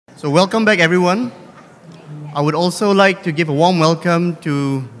So welcome back, everyone. I would also like to give a warm welcome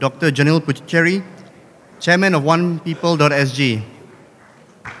to Dr. Janil Pucheri, Chairman of OnePeople.sg.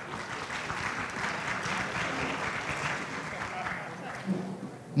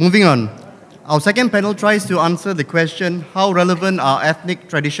 Moving on, our second panel tries to answer the question, how relevant are ethnic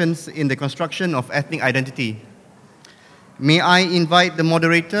traditions in the construction of ethnic identity? May I invite the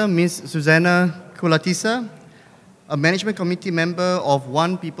moderator, Ms. Susanna Kulatisa, a management committee member of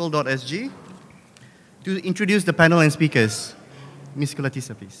OnePeople.sg, to introduce the panel and speakers. Ms.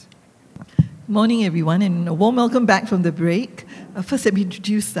 Kulatisa, please. Morning, everyone, and a warm welcome back from the break. First, let me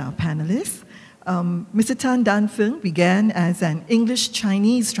introduce our panelists. Mr. Tan Dan Feng began as an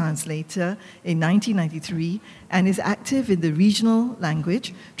English-Chinese translator in 1993 and is active in the regional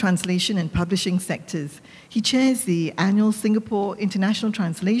language, translation and publishing sectors. He chairs the annual Singapore International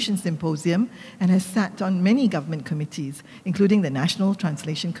Translation Symposium and has sat on many government committees, including the National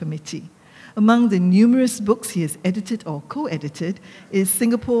Translation Committee. Among the numerous books he has edited or co-edited is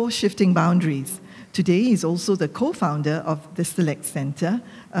Singapore Shifting Boundaries. Today, he is also the co-founder of the Select Centre,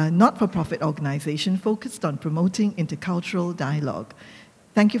 a not-for-profit organization focused on promoting intercultural dialogue.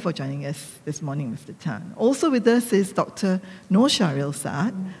 Thank you for joining us this morning, Mr. Tan. Also with us is Dr. Noor Shahril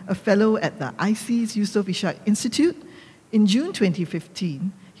Saad, a fellow at the IC's Yusof Ishak Institute. In June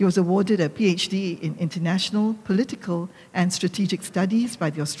 2015, he was awarded a PhD in International, Political and Strategic Studies by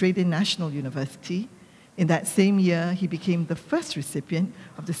the Australian National University. In that same year, he became the first recipient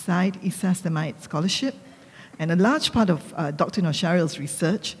of the Syed Isa Samaid Scholarship, and a large part of Dr. Noor Shahril's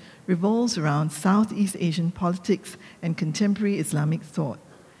research revolves around Southeast Asian politics and contemporary Islamic thought.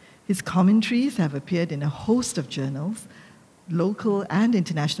 His commentaries have appeared in a host of journals, local and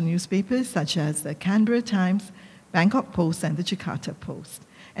international newspapers such as the Canberra Times, Bangkok Post, and the Jakarta Post.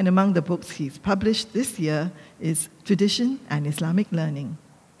 And among the books he's published this year is Tradition and Islamic Learning.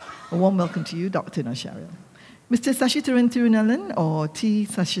 A warm welcome to you, Dr. Noor Shahril. Mr. Sashitharan Thirunalan, or T.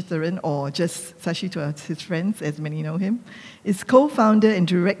 Sashitharan, or just Sashi to his friends, as many know him, is co-founder and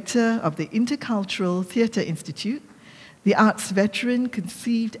director of the Intercultural Theatre Institute. The arts veteran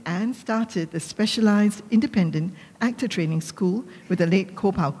conceived and started the specialized independent actor training school with the late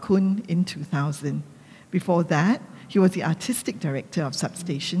Ko Pao Kun in 2000. Before that, he was the artistic director of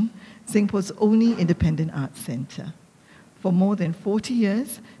Substation, Singapore's only independent arts centre. For more than 40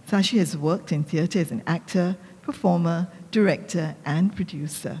 years, Sashi has worked in theatre as an actor, performer, director, and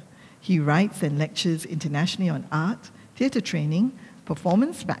producer. He writes and lectures internationally on art, theatre training,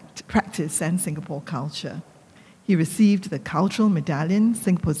 performance practice, and Singapore culture. He received the Cultural Medallion,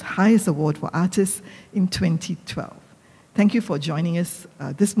 Singapore's highest award for artists, in 2012. Thank you for joining us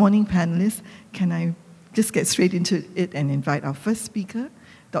this morning, panelists. Can I just get straight into it and invite our first speaker,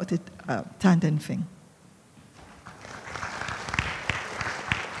 Dr. Tan Dan Feng.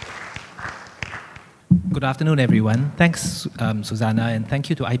 Good afternoon, everyone. Thanks, Susanna, and thank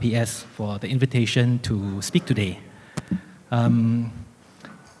you to IPS for the invitation to speak today. When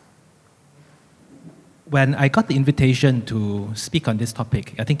I got the invitation to speak on this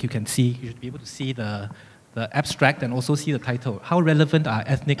topic, I think you should be able to see the abstract and also see the title, How Relevant Are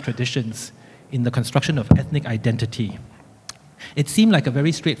Ethnic Traditions in the Construction of Ethnic Identity? It seemed like a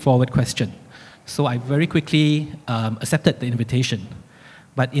very straightforward question, so I very quickly accepted the invitation.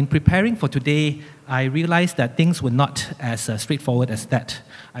 But in preparing for today, I realized that things were not as straightforward as that.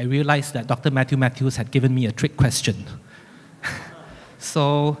 I realized that Dr. Matthew Matthews had given me a trick question.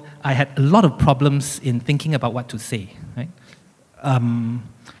 So I had a lot of problems in thinking about what to say. Right?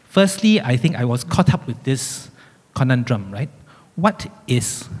 Firstly, I think I was caught up with this conundrum, right? What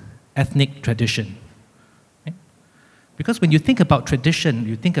is ethnic tradition? Right? Because when you think about tradition,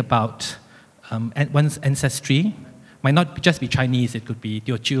 you think about one's ancestry. Might not just be Chinese, it could be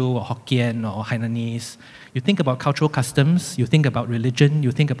Teochew or Hokkien or Hainanese. You think about cultural customs, you think about religion,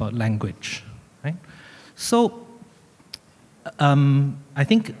 you think about language. Right? So I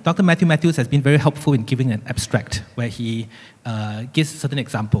think Dr. Matthew Matthews has been very helpful in giving an abstract where he gives certain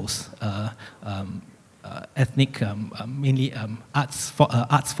examples, ethnic, mainly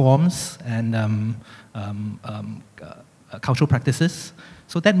arts forms and cultural practices.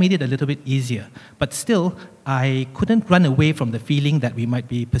 So that made it a little bit easier. But still, I couldn't run away from the feeling that we might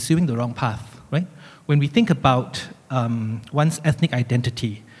be pursuing the wrong path, right? When we think about one's ethnic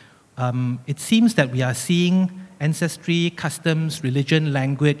identity, it seems that we are seeing ancestry, customs, religion,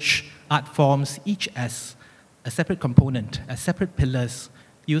 language, art forms, each as a separate component, as separate pillars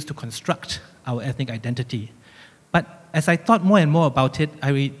used to construct our ethnic identity. But as I thought more and more about it,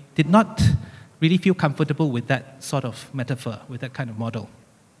 I did not really feel comfortable with that sort of metaphor, with that kind of model.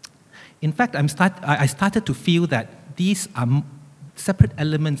 In fact, I started to feel that these are separate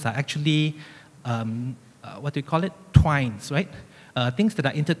elements are actually, what do you call it, twines, right? Things that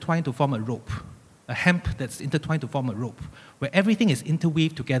are intertwined to form a rope, a hemp that's intertwined to form a rope, where everything is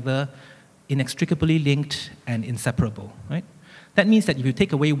interweaved together, inextricably linked and inseparable, right? That means that if you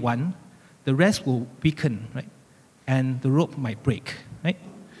take away one, the rest will weaken, right? And the rope might break, right?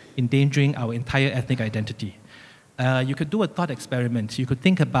 Endangering our entire ethnic identity. You could do a thought experiment. You could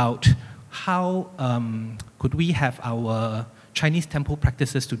think about how could we have our Chinese temple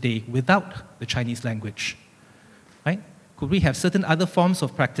practices today without the Chinese language, right? Could we have certain other forms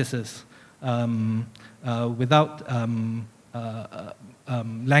of practices without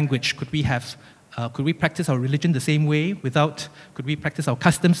language? Could we practice our religion the same way? Could we practice our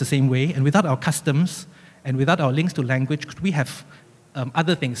customs the same way? And without our customs and without our links to language, could we have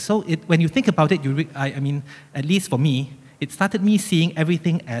other things? So when you think about it, I mean, at least for me, it started me seeing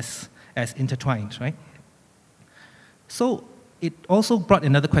everything as intertwined, right? So it also brought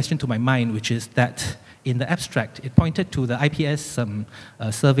another question to my mind, which is that in the abstract, it pointed to the IPS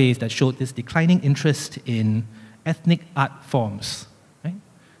surveys that showed this declining interest in ethnic art forms, right?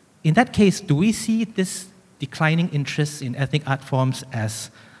 In that case, do we see this declining interest in ethnic art forms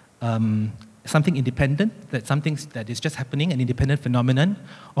as something independent, something that is just happening, an independent phenomenon,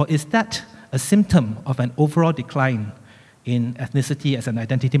 or is that a symptom of an overall decline in ethnicity as an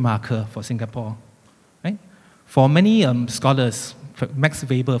identity marker for Singapore, right? For many scholars, Max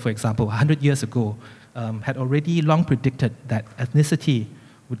Weber, for example, 100 years ago, had already long predicted that ethnicity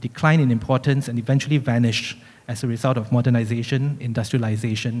would decline in importance and eventually vanish as a result of modernization,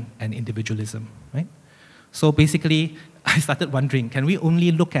 industrialization, and individualism, right? So basically, I started wondering, can we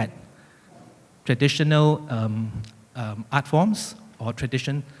only look at traditional art forms or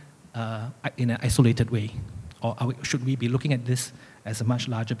tradition in an isolated way? Or should we be looking at this as a much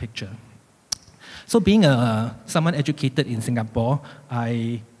larger picture? So being someone educated in Singapore,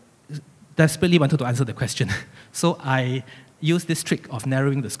 I desperately wanted to answer the question. So I used this trick of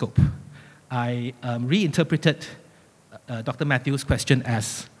narrowing the scope. I reinterpreted Dr. Matthew's question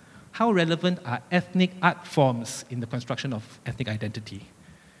as, how relevant are ethnic art forms in the construction of ethnic identity?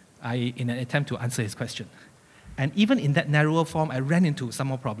 In an attempt to answer his question. And even in that narrower form, I ran into some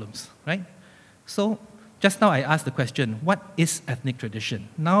more problems, right? So just now I asked the question, what is ethnic tradition?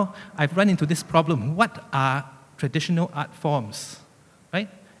 Now I've run into this problem, what are traditional art forms, right?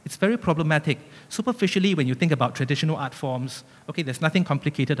 It's very problematic. Superficially, when you think about traditional art forms, okay, there's nothing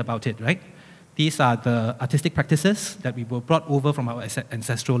complicated about it, right? These are the artistic practices that we were brought over from our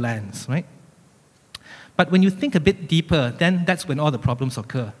ancestral lands, right? But when you think a bit deeper, then that's when all the problems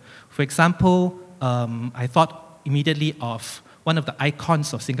occur. For example, I thought immediately of one of the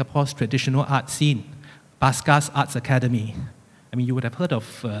icons of Singapore's traditional art scene, Baska's Arts Academy. I mean, you would have heard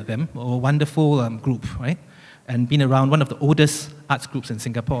of them, a wonderful group, right? And been around, one of the oldest arts groups in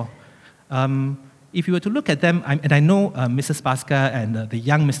Singapore. If you were to look at them, and I know Mrs. Baska and the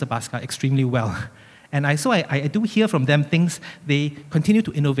young Mr. Baska extremely well, and I do hear from them things, they continue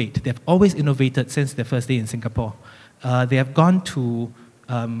to innovate. They've always innovated since their first day in Singapore. They have gone to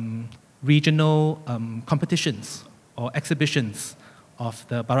regional competitions or exhibitions of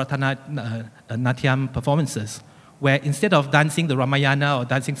the Bharatanatyam performances, where instead of dancing the Ramayana or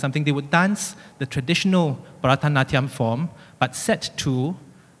dancing something, they would dance the traditional Bharatanatyam form, but set to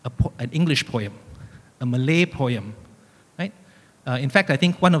an English poem, a Malay poem, right? In fact, I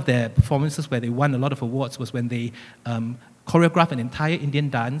think one of their performances where they won a lot of awards was when they choreographed an entire Indian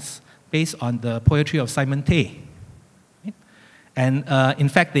dance based on the poetry of Simon Tay. Right? And in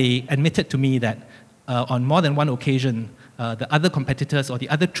fact, they admitted to me that on more than one occasion, the other competitors or the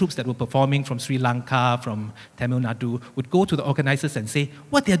other troops that were performing from Sri Lanka, from Tamil Nadu, would go to the organizers and say,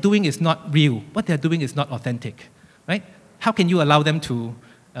 what they're doing is not real, what they're doing is not authentic, right? How can you allow them to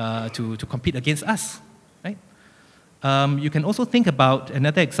compete against us, right? You can also think about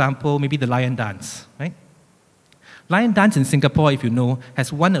another example, maybe the lion dance, right? Lion dance in Singapore, if you know,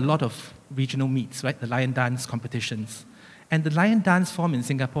 has won a lot of regional meets, right? The lion dance competitions. And the lion dance form in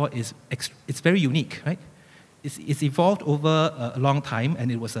Singapore it's very unique, right? It's evolved over a long time,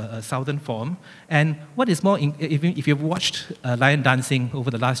 and it was a southern form. And what is more, if you've watched lion dancing over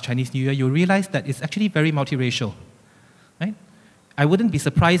the last Chinese New Year, you'll realize that it's actually very multiracial, right? I wouldn't be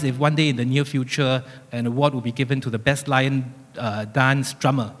surprised if one day in the near future an award will be given to the best lion dance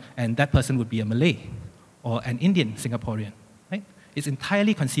drummer, and that person would be a Malay or an Indian Singaporean, right? It's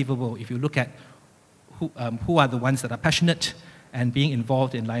entirely conceivable if you look at who are the ones that are passionate and being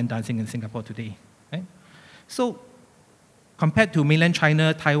involved in lion dancing in Singapore today, right? So compared to mainland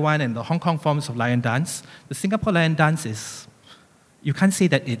China, Taiwan, and the Hong Kong forms of lion dance, the Singapore lion dance you can't say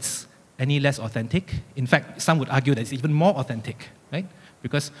that it's any less authentic. In fact, some would argue that it's even more authentic, right?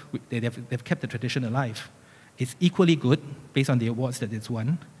 Because they've kept the tradition alive. It's equally good based on the awards that it's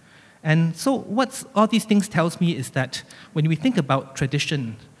won. And so what all these things tells me is that when we think about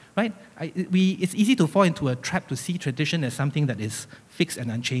tradition, right, it's easy to fall into a trap to see tradition as something that is fixed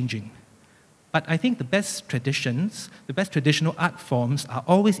and unchanging. But I think the best traditions, the best traditional art forms are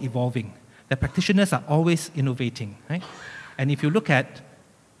always evolving. The practitioners are always innovating, right? And if you look at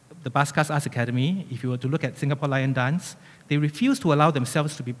the Baskas Arts Academy, if you were to look at Singapore Lion Dance, they refuse to allow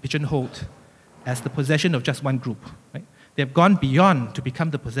themselves to be pigeonholed as the possession of just one group, right? They've gone beyond to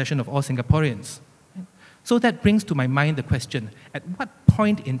become the possession of all Singaporeans. Right? So that brings to my mind the question, at what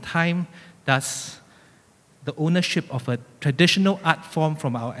point in time does the ownership of a traditional art form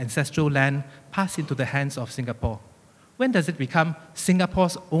from our ancestral land pass into the hands of Singapore? When does it become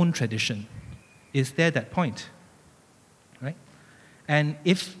Singapore's own tradition? Is there that point? Right? And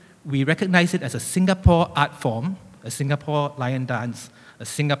if we recognize it as a Singapore art form, a Singapore lion dance, a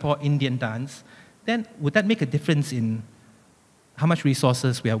Singapore Indian dance, then would that make a difference in how much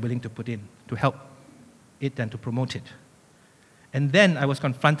resources we are willing to put in to help it and to promote it? And then I was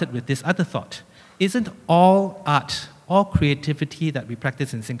confronted with this other thought. Isn't all art, all creativity that we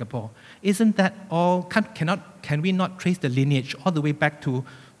practice in Singapore, isn't that all, can we not trace the lineage all the way back to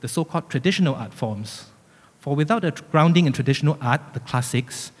the so-called traditional art forms? For without a grounding in traditional art, the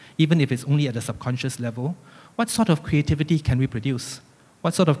classics, even if it's only at a subconscious level, what sort of creativity can we produce?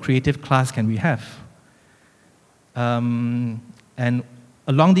 What sort of creative class can we have? And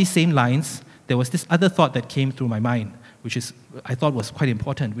along these same lines, there was this other thought that came through my mind, which is, I thought was quite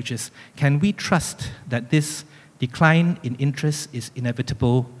important, which is, can we trust that this decline in interest is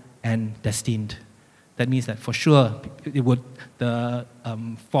inevitable and destined? That means that for sure, the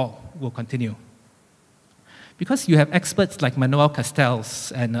fall will continue. Because you have experts like Manuel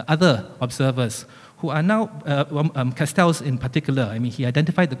Castells and other observers who are now, Castells in particular, I mean, he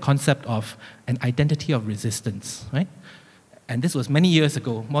identified the concept of an identity of resistance, right? And this was many years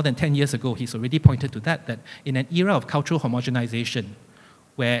ago, more than 10 years ago, he's already pointed to that in an era of cultural homogenization,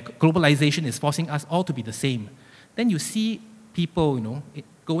 where globalization is forcing us all to be the same, then you see people,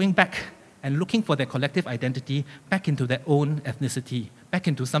 going back and looking for their collective identity back into their own ethnicity, back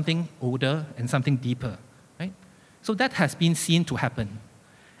into something older and something deeper, right? So that has been seen to happen.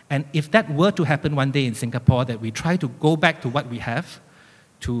 And if that were to happen one day in Singapore, that we try to go back to what we have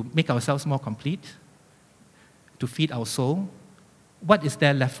to make ourselves more complete, to feed our soul, what is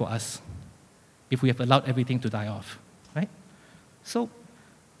there left for us if we have allowed everything to die off, right? So,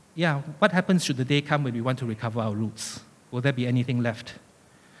 yeah, what happens should the day come when we want to recover our roots? Will there be anything left?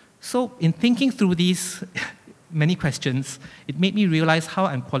 So, in thinking through these many questions, it made me realize how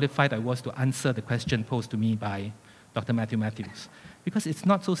unqualified I was to answer the question posed to me by Dr. Matthew Matthews. Because it's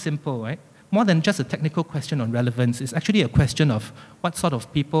not so simple, right? More than just a technical question on relevance, it's actually a question of what sort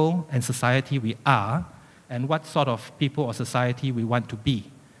of people and society we are and what sort of people or society we want to be,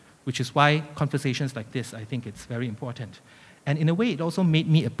 which is why conversations like this, I think it's very important. And in a way, it also made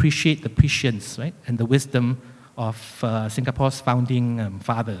me appreciate the prescience, right, and the wisdom of Singapore's founding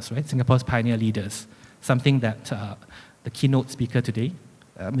fathers, right, Singapore's pioneer leaders, something that the keynote speaker today,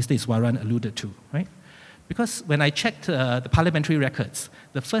 Mr. Iswaran, alluded to, right? Because when I checked the parliamentary records,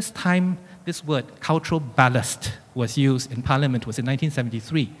 the first time this word, cultural ballast, was used in Parliament was in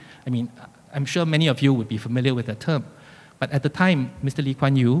 1973. I mean, I'm sure many of you would be familiar with that term. But at the time, Mr. Lee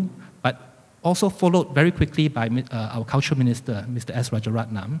Kuan Yew, but also followed very quickly by our culture minister, Mr. S.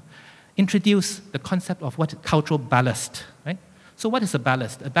 Rajaratnam, introduced the concept of what is cultural ballast, right? So what is a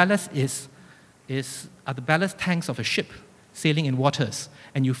ballast? A ballast are the ballast tanks of a ship sailing in waters.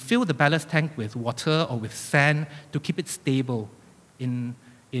 And you fill the ballast tank with water or with sand to keep it stable in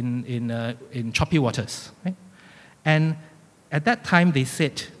choppy waters, right? And at that time, they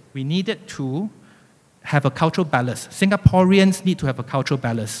said, we needed to have a cultural ballast. Singaporeans need to have a cultural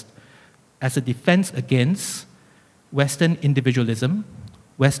ballast as a defense against Western individualism,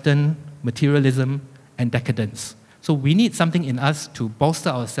 Western materialism, and decadence. So we need something in us to bolster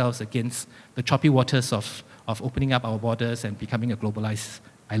ourselves against the choppy waters of opening up our borders and becoming a globalized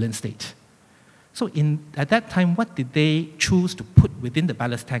island state. So at that time, what did they choose to put within the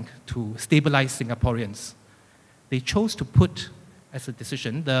ballast tank to stabilize Singaporeans? They chose to put, as a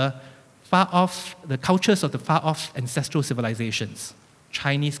decision, the cultures of the far-off ancestral civilizations,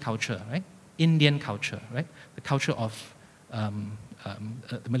 Chinese culture, right? Indian culture, right? The culture of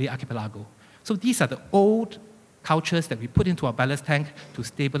the Malay archipelago. So these are the old cultures that we put into our ballast tank to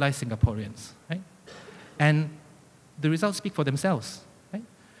stabilize Singaporeans, right? And the results speak for themselves, right?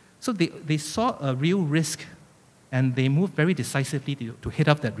 So they saw a real risk, and they moved very decisively to hit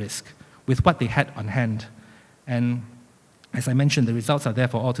off that risk. with what they had on hand. And as I mentioned, the results are there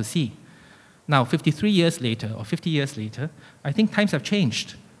for all to see. Now, 53 years later, or 50 years later, I think times have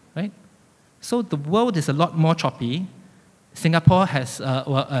changed, right? So the world is a lot more choppy. Singapore has,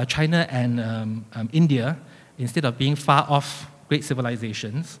 China and India, instead of being far off great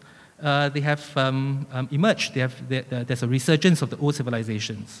civilizations, they have emerged. There's a resurgence of the old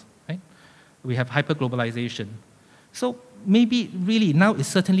civilizations, right? We have hyper-globalization. So maybe really now is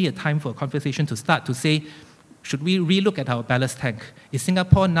certainly a time for a conversation to start to say, should we relook at our ballast tank? Is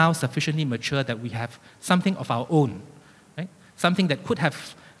Singapore now sufficiently mature that we have something of our own, right? Something that could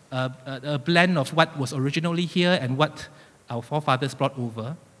have a blend of what was originally here and what our forefathers brought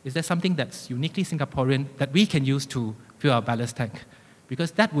over? Is there something that's uniquely Singaporean that we can use to fill our ballast tank?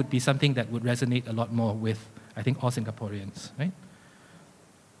 Because that would be something that would resonate a lot more with, I think, all Singaporeans, right?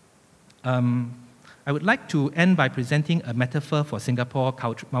 I would like to end by presenting a metaphor for Singapore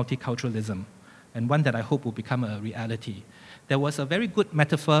multiculturalism, and one that I hope will become a reality. There was a very good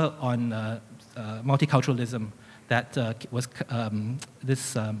metaphor on multiculturalism that was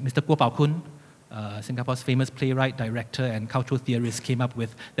Mr. Kuo Pao Kun, Singapore's famous playwright, director, and cultural theorist came up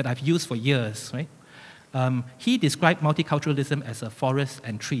with, that I've used for years, right? He described multiculturalism as a forest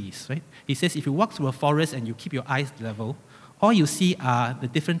and trees, right? He says if you walk through a forest and you keep your eyes level, all you see are the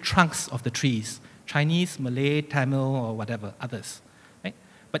different trunks of the trees, Chinese, Malay, Tamil, or whatever, others, right?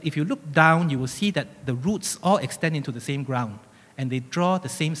 But if you look down, you will see that the roots all extend into the same ground, and they draw the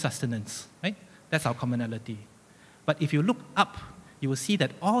same sustenance, right? That's our commonality. But if you look up, you will see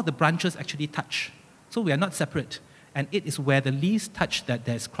that all the branches actually touch. So we are not separate. And it is where the leaves touch that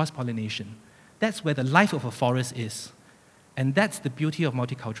there's cross-pollination. That's where the life of a forest is. And that's the beauty of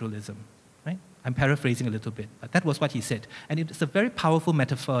multiculturalism, right? I'm paraphrasing a little bit, but that was what he said. And it's a very powerful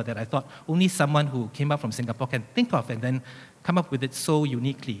metaphor that I thought only someone who came up from Singapore can think of and then come up with it so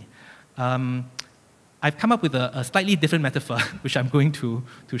uniquely. I've come up with a slightly different metaphor, which I'm going to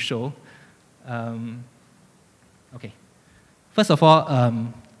show. Okay. First of all,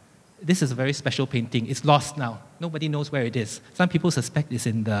 this is a very special painting. It's lost now. Nobody knows where it is. Some people suspect it's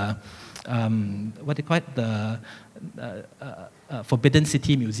in the, what they call it, the Forbidden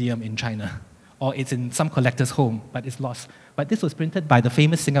City Museum in China. Or it's in some collector's home, but it's lost. But this was printed by the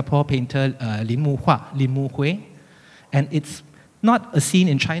famous Singapore painter Lin Mu Hui. And it's not a scene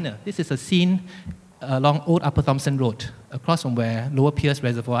in China. This is a scene along Old Upper Thomson Road, across from where Lower Pierce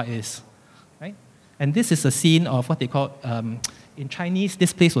Reservoir is. Right? And this is a scene of what they call, in Chinese,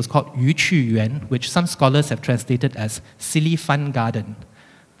 this place was called Yu Qu Yuan, which some scholars have translated as Silly Fun Garden.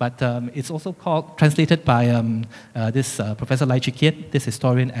 But it's also translated by this Professor Lai Chi Kiat, this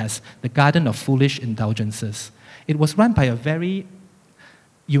historian, as the Garden of Foolish Indulgences. It was run by a very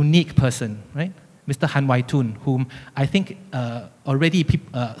unique person, right? Mr. Han Wai Tun, whom I think already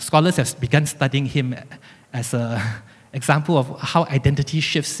scholars have begun studying him as an example of how identity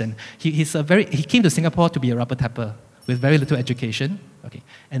shifts. And he came to Singapore to be a rubber tapper with very little education. Okay.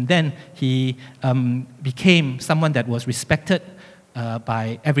 And then he became someone that was respected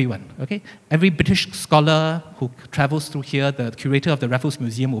by everyone. Okay? Every British scholar who travels through here, the curator of the Raffles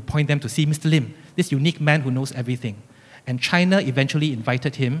Museum will point them to see Mr. Lim, this unique man who knows everything. And China eventually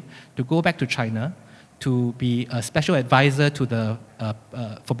invited him to go back to China to be a special advisor to the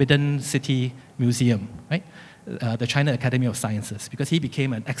Forbidden City Museum, right? The China Academy of Sciences, because he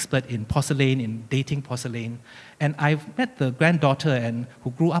became an expert in porcelain, in dating porcelain. And I've met the granddaughter who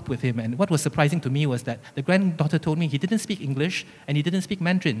grew up with him, and what was surprising to me was that the granddaughter told me he didn't speak English and he didn't speak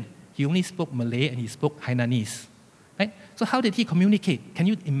Mandarin. He only spoke Malay and he spoke Hainanese. Right? So how did he communicate? Can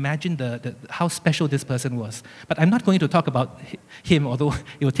you imagine how special this person was? But I'm not going to talk about him, although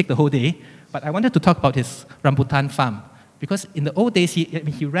it will take the whole day. But I wanted to talk about his rambutan farm. Because in the old days,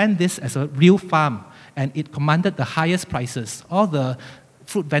 he ran this as a real farm, and it commanded the highest prices. All the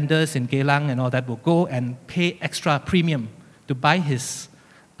fruit vendors in Geylang and all that will go and pay extra premium to buy his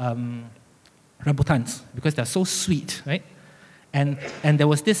rambutans, because they're so sweet, right? And there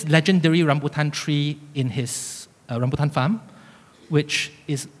was this legendary rambutan tree in his rambutan farm, which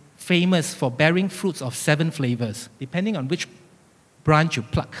is famous for bearing fruits of 7 flavors. Depending on which branch you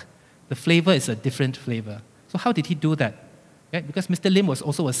pluck, the flavor is a different flavor. So how did he do that? Right? Because Mr. Lim was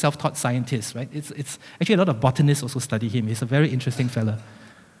also a self-taught scientist, right? It's actually a lot of botanists also study him. He's a very interesting fella.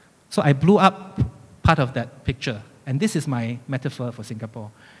 So I blew up part of that picture, and this is my metaphor for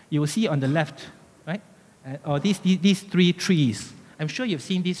Singapore. You will see on the left, right? Or these 3 trees. I'm sure you've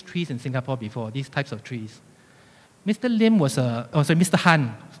seen these trees in Singapore before, these types of trees. Mr. Lim was Mr.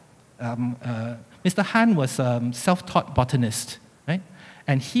 Han. Mr. Han was a self-taught botanist, right?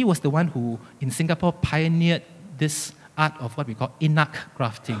 And he was the one who, in Singapore, pioneered this art of what we call inak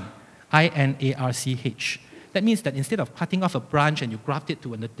grafting. INARCH. That means that instead of cutting off a branch and you graft it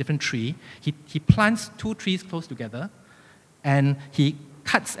to a different tree, he plants two trees close together, and he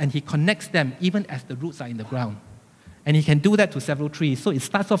cuts and he connects them even as the roots are in the ground. And he can do that to several trees. So it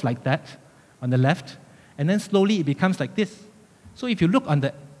starts off like that on the left, and then slowly it becomes like this. So if you look on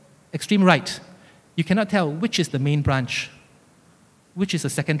the extreme right, you cannot tell which is the main branch, which is a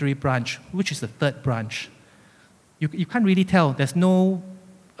secondary branch, which is the third branch. You can't really tell. There's no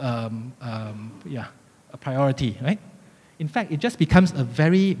a priority, right? In fact, it just becomes a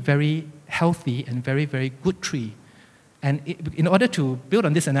very, very healthy and very, very good tree. And in order to build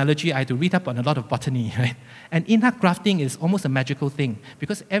on this analogy, I had to read up on a lot of botany, right? And in-house grafting is almost a magical thing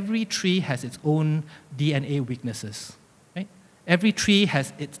because every tree has its own DNA weaknesses, right? Every tree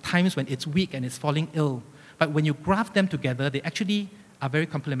has its times when it's weak and it's falling ill. But when you graft them together, they actually are very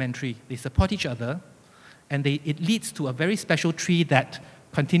complementary. They support each other, and it leads to a very special tree that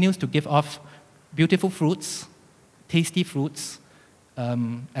continues to give off beautiful fruits, tasty fruits,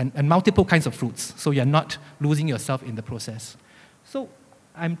 and multiple kinds of fruits, so you're not losing yourself in the process. So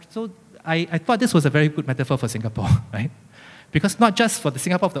I thought this was a very good metaphor for Singapore, right? Because not just for the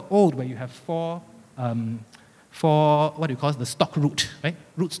Singapore of the old, where you have four what do you call it, the stock root, right?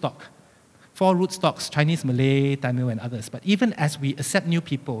 Root stock. 4 root stocks, Chinese, Malay, Tamil, and others. But even as we accept new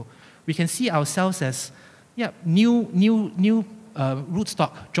people, we can see ourselves as new root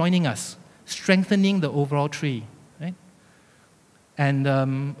stock joining us, strengthening the overall tree, right?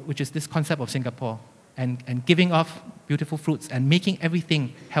 And which is this concept of Singapore, and giving off beautiful fruits and making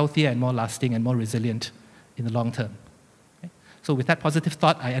everything healthier and more lasting and more resilient in the long term. Okay? So with that positive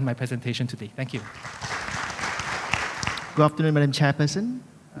thought, I end my presentation today. Thank you. Good afternoon, Madam Chairperson,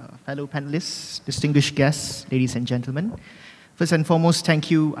 fellow panelists, distinguished guests, ladies and gentlemen. First and foremost,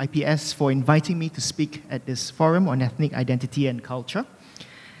 thank you, IPS, for inviting me to speak at this forum on ethnic identity and culture.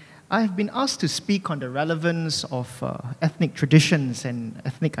 I have been asked to speak on the relevance of ethnic traditions and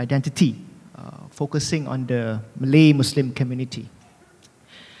ethnic identity, focusing on the Malay Muslim community.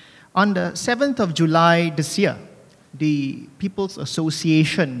 On the 7th of July this year, the People's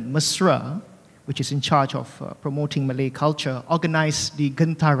Association, Mesra, which is in charge of promoting Malay culture, organized the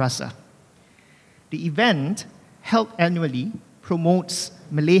Gentar Rasa. The event, held annually, promotes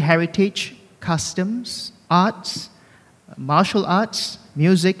Malay heritage, customs, arts, martial arts,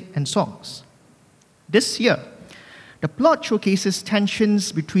 music, and songs. This year, the plot showcases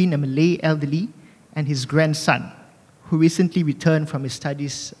tensions between a Malay elderly and his grandson, who recently returned from his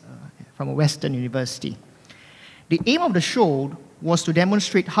studies from a Western university. The aim of the show was to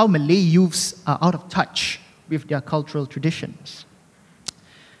demonstrate how Malay youths are out of touch with their cultural traditions.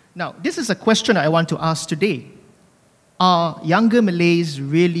 Now, this is a question I want to ask today. Are younger Malays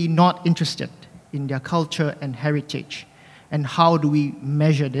really not interested in their culture and heritage? And how do we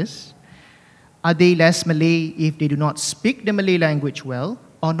measure this? Are they less Malay if they do not speak the Malay language well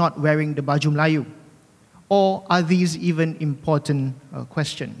or not wearing the baju Melayu? Or are these even important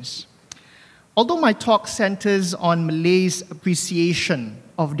questions? Although my talk centers on Malays' appreciation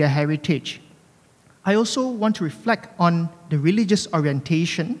of their heritage, I also want to reflect on the religious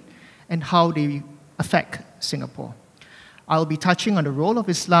orientation and how they affect Singapore. I'll be touching on the role of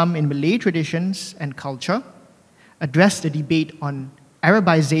Islam in Malay traditions and culture, address the debate on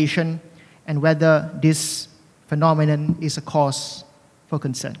Arabization and whether this phenomenon is a cause for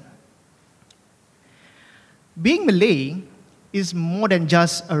concern. Being Malay is more than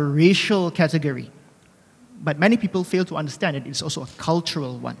just a racial category, but many people fail to understand it. It's also a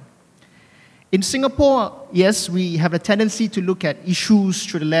cultural one. In Singapore, yes, we have a tendency to look at issues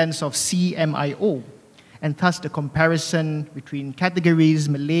through the lens of CMIO, and thus the comparison between categories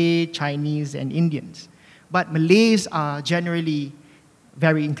Malay, Chinese, and Indians. But Malays are generally a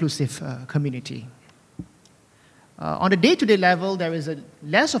very inclusive community. On a day-to-day level, there is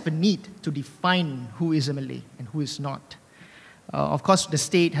less of a need to define who is a Malay and who is not. Of course, the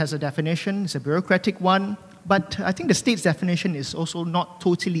state has a definition, it's a bureaucratic one, but I think the state's definition is also not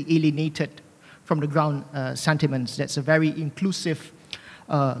totally alienated from the ground sentiments. That's a very inclusive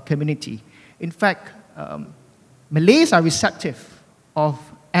community. In fact, Malays are receptive of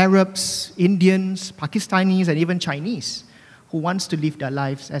Arabs, Indians, Pakistanis, and even Chinese who wants to live their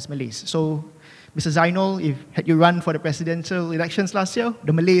lives as Malays. So, Mr. Zainul, had you run for the presidential elections last year,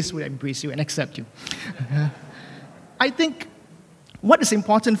 the Malays would embrace you and accept you. I think what is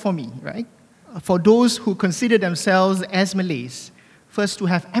important for me, right, for those who consider themselves as Malays, first to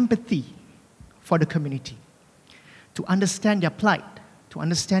have empathy for the community, to understand their plight, to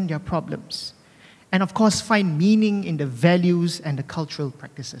understand their problems, and of course find meaning in the values and the cultural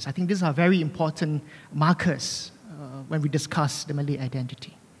practices. I think these are very important markers when we discuss the Malay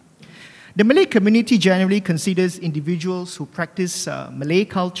identity. The Malay community generally considers individuals who practice Malay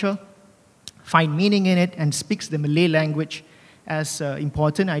culture, find meaning in it, and speaks the Malay language as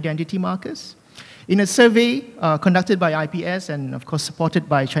important identity markers. In a survey conducted by IPS and, of course, supported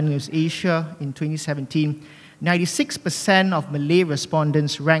by Channel NewsAsia in 2017, 96% of Malay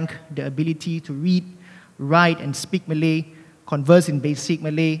respondents rank the ability to read, write, and speak Malay, converse in basic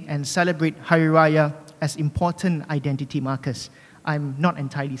Malay, and celebrate Hari Raya as important identity markers. I'm not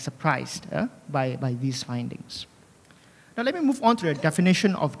entirely surprised by these findings. Now let me move on to the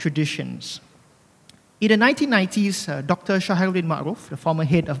definition of traditions. In the 1990s, Dr. Shahrudin Ma'ruf, the former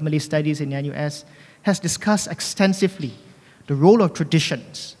head of Malay Studies in NUS, has discussed extensively the role of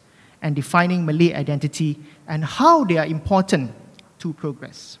traditions and defining Malay identity and how they are important to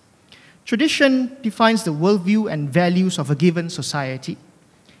progress. Tradition defines the worldview and values of a given society.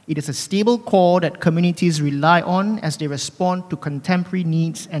 It is a stable core that communities rely on as they respond to contemporary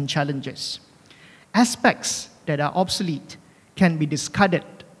needs and challenges. Aspects that are obsolete can be discarded.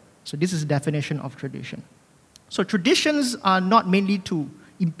 So this is the definition of tradition. So traditions are not mainly to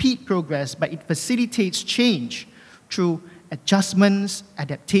impede progress, but it facilitates change through adjustments,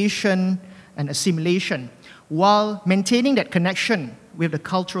 adaptation, and assimilation, while maintaining that connection with the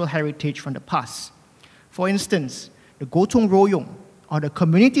cultural heritage from the past. For instance, the gotong royong, or the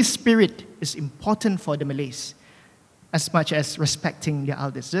community spirit, is important for the Malays, as much as respecting their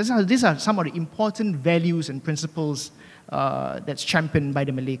elders. These are some of the important values and principles that's championed by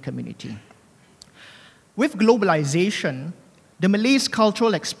the Malay community. With globalization, the Malays'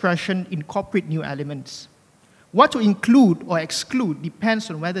 cultural expression incorporate new elements. What to include or exclude depends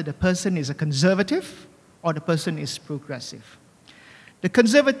on whether the person is a conservative or the person is progressive. The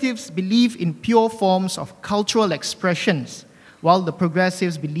conservatives believe in pure forms of cultural expressions, while the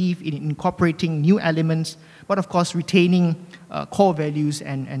progressives believe in incorporating new elements, but of course retaining core values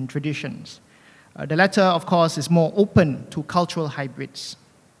and traditions. The latter, of course, is more open to cultural hybrids.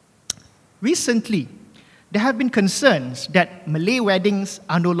 Recently, there have been concerns that Malay weddings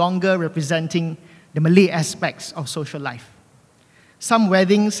are no longer representing the Malay aspects of social life. Some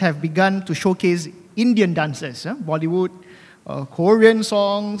weddings have begun to showcase Indian dances, Bollywood, Korean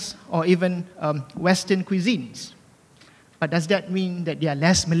songs, or even Western cuisines. But does that mean that they are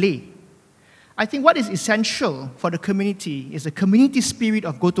less Malay? I think what is essential for the community is a community spirit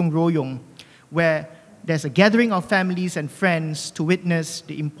of gotong royong, where there's a gathering of families and friends to witness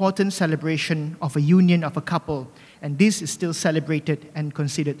the important celebration of a union of a couple, and this is still celebrated and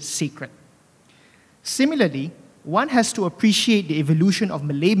considered sacred. Similarly, one has to appreciate the evolution of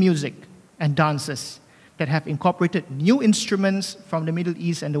Malay music and dances that have incorporated new instruments from the Middle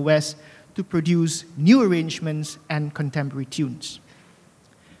East and the West to produce new arrangements and contemporary tunes.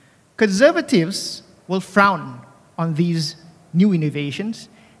 Conservatives will frown on these new innovations,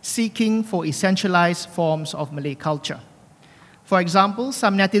 seeking for essentialized forms of Malay culture. For example,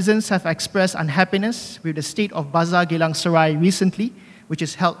 some netizens have expressed unhappiness with the state of Bazaar Geylang Serai recently, which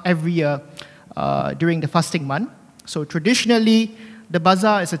is held every year during the fasting month. So traditionally, the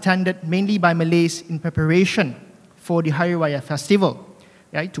bazaar is attended mainly by Malays in preparation for the Hari Raya festival,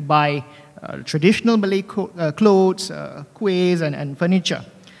 right, to buy traditional Malay clothes, kuehs, and furniture.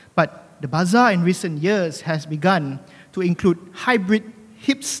 But the bazaar in recent years has begun to include hybrid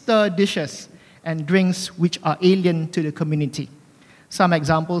hipster dishes and drinks which are alien to the community. Some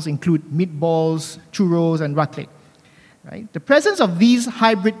examples include meatballs, churros, and raclette. Right? The presence of these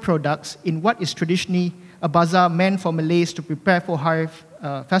hybrid products in what is traditionally a bazaar meant for Malays to prepare for Hari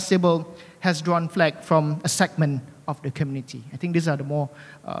festival has drawn flag from a segment of the community. I think these are the more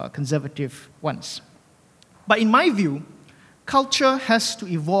conservative ones. But in my view, culture has to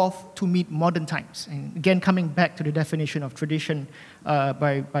evolve to meet modern times. And again, coming back to the definition of tradition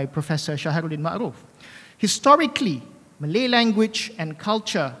by Professor Shahrudin Ma'ruf. Historically, Malay language and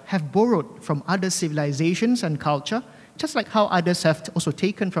culture have borrowed from other civilizations and culture, just like how others have also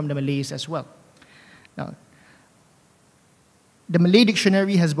taken from the Malays as well. Now, the Malay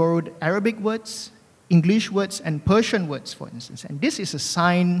dictionary has borrowed Arabic words, English words, and Persian words, for instance. And this is a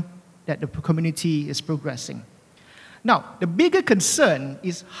sign that the community is progressing. Now, the bigger concern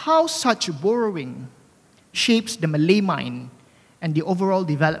is how such borrowing shapes the Malay mind and the overall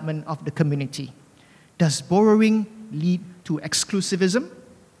development of the community. Does borrowing lead to exclusivism,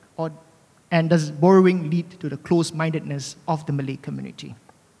 and does borrowing lead to the closed-mindedness of the Malay community?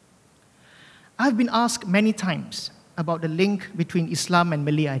 I've been asked many times about the link between Islam and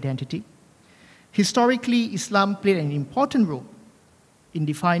Malay identity. Historically, Islam played an important role in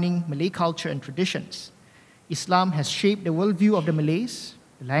defining Malay culture and traditions. Islam has shaped the worldview of the Malays,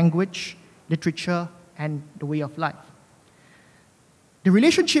 the language, literature, and the way of life. The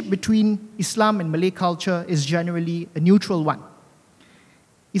relationship between Islam and Malay culture is generally a neutral one.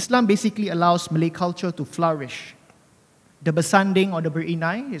 Islam basically allows Malay culture to flourish. The bersanding or the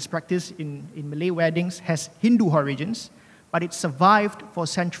berinai is practiced in Malay weddings, has Hindu origins, but it survived for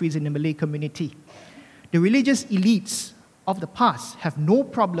centuries in the Malay community. The religious elites of the past have no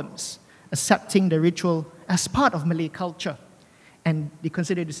problems accepting the ritual as part of Malay culture, and they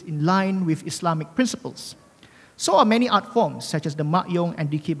consider this in line with Islamic principles. So are many art forms, such as the makyong and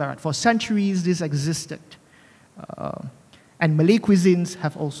dikir barat. For centuries, this existed. And Malay cuisines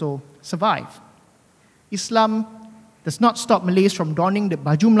have also survived. Islam does not stop Malays from donning the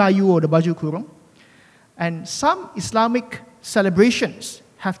baju Melayu or the baju kurung. And some Islamic celebrations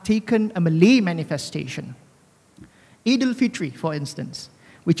have taken a Malay manifestation. Eid al-Fitr, for instance,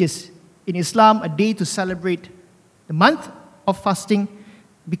 which is in Islam a day to celebrate the month of fasting,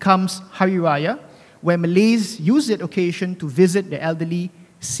 becomes Hari Raya, where Malays use that occasion to visit the elderly,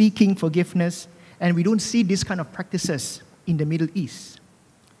 seeking forgiveness, and we don't see these kind of practices in the Middle East.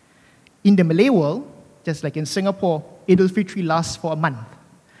 In the Malay world, just like in Singapore, Eid al-Fitr lasts for a month.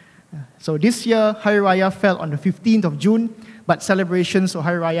 So this year, Hari Raya fell on the 15th of June, but celebrations of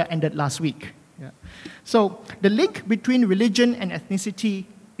Hari Raya ended last week. So the link between religion and ethnicity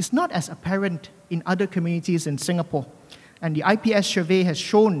is not as apparent in other communities in Singapore. And the IPS survey has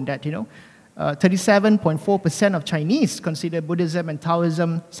shown that, 37.4% of Chinese consider Buddhism and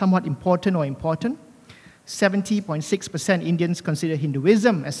Taoism somewhat important or important. 70.6% Indians consider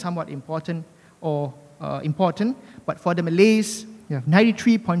Hinduism as somewhat important or important. But for the Malays, you have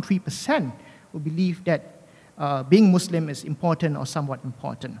 93.3% who believe that being Muslim is important or somewhat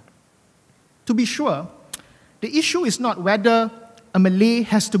important. To be sure, the issue is not whether a Malay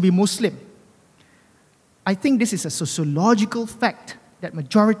has to be Muslim. I think this is a sociological fact that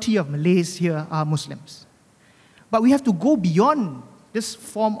majority of Malays here are Muslims. But we have to go beyond this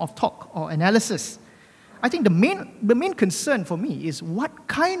form of talk or analysis. I think the main concern for me is what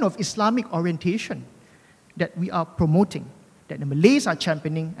kind of Islamic orientation that we are promoting, that the Malays are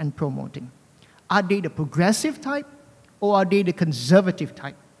championing and promoting. Are they the progressive type or are they the conservative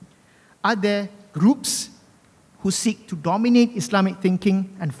type? Are there groups who seek to dominate Islamic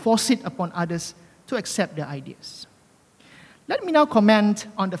thinking and force it upon others to accept their ideas? Let me now comment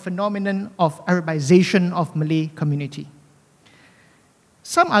on the phenomenon of Arabization of Malay community.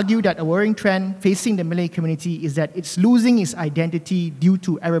 Some argue that a worrying trend facing the Malay community is that it's losing its identity due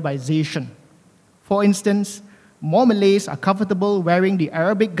to Arabization. For instance, more Malays are comfortable wearing the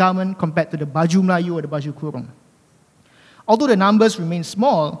Arabic garment compared to the baju Melayu or the baju kurung. Although the numbers remain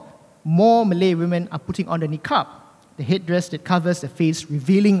small, more Malay women are putting on the niqab, the headdress that covers the face,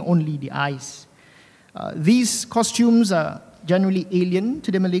 revealing only the eyes. These costumes are generally alien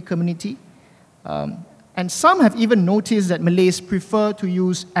to the Malay community, and some have even noticed that Malays prefer to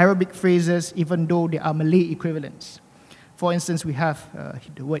use Arabic phrases even though they are Malay equivalents. For instance, we have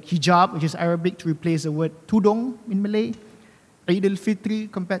the word hijab, which is Arabic, to replace the word tudung in Malay, Eid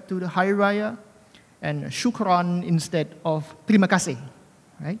al-Fitr compared to the Hari Raya, and shukran instead of terima kasih,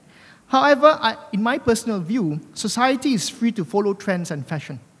 right? However, in my personal view, society is free to follow trends and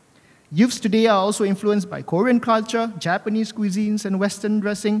fashion. Youths today are also influenced by Korean culture, Japanese cuisines, and Western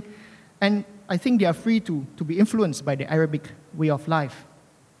dressing, and I think they are free to be influenced by the Arabic way of life.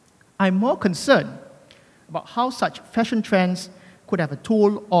 I'm more concerned about how such fashion trends could have a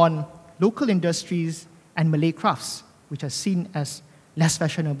toll on local industries and Malay crafts, which are seen as less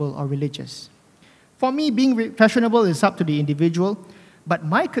fashionable or religious. For me, being fashionable is up to the individual, but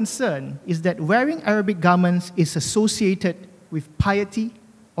my concern is that wearing Arabic garments is associated with piety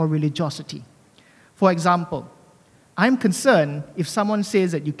or religiosity. For example, I'm concerned if someone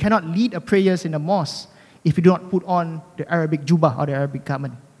says that you cannot lead a prayers in a mosque if you do not put on the Arabic jubah or the Arabic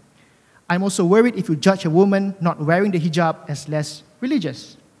garment. I'm also worried if you judge a woman not wearing the hijab as less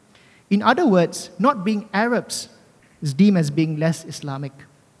religious. In other words, not being Arabs is deemed as being less Islamic.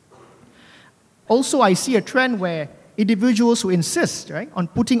 Also, I see a trend where individuals who insist on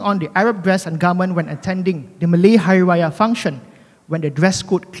putting on the Arab dress and garment when attending the Malay Hari Raya function, when the dress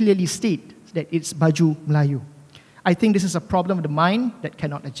code clearly states that it's baju Melayu. I think this is a problem of the mind that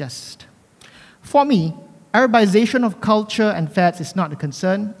cannot adjust. For me, Arabization of culture and fads is not a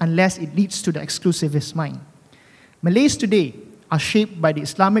concern unless it leads to the exclusivist mind. Malays today are shaped by the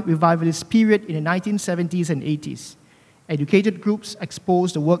Islamic revivalist period in the 1970s and 80s. Educated groups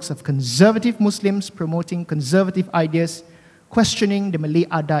expose the works of conservative Muslims promoting conservative ideas, questioning the Malay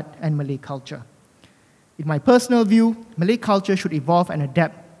adat and Malay culture. In my personal view, Malay culture should evolve and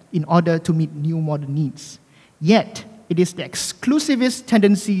adapt in order to meet new modern needs. Yet, it is the exclusivist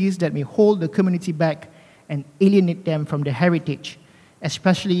tendencies that may hold the community back and alienate them from their heritage.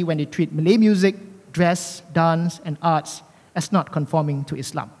 especially when they treat Malay music, dress, dance, and arts as not conforming to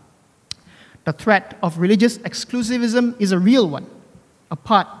Islam. The threat of religious exclusivism is a real one.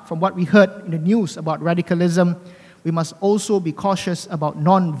 Apart from what we heard in the news about radicalism, we must also be cautious about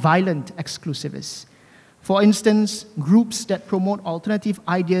non-violent exclusivists. For instance, groups that promote alternative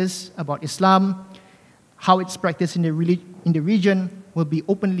ideas about Islam, how it's practiced in the region, will be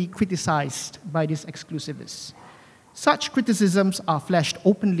openly criticized by these exclusivists. Such criticisms are flashed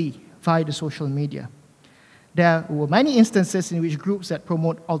openly via the social media. There were many instances in which groups that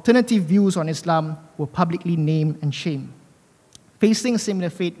promote alternative views on Islam were publicly named and shamed. Facing similar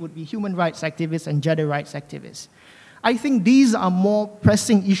fate would be human rights activists and gender rights activists. I think these are more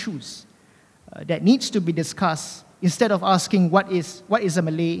pressing issues that needs to be discussed instead of asking what is a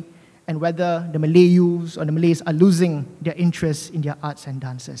Malay and whether the Malay youths or the Malays are losing their interest in their arts and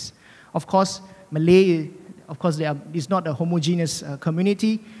dances. Of course, Malay, is not a homogeneous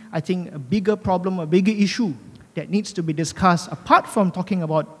community. I think a bigger problem, a bigger issue that needs to be discussed, apart from talking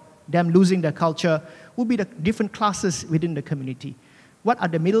about them losing their culture, would be the different classes within the community. What are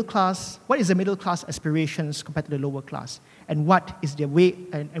the middle class? What is the middle class aspirations compared to the lower class? And what is their way?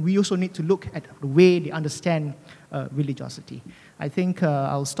 And we also need to look at the way they understand religiosity. I think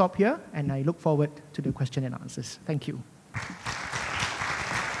I'll stop here, and I look forward to the question and answers. Thank you.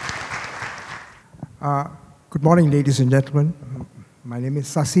 Good morning, ladies and gentlemen. My name is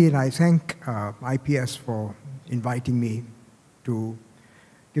Sasi, and I thank IPS for inviting me to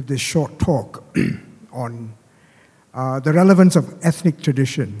give this short talk on the relevance of ethnic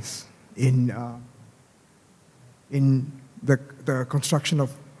traditions in the construction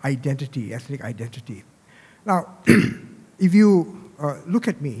of identity, ethnic identity. Now, if you look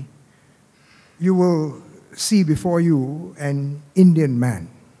at me, you will see before you an Indian man.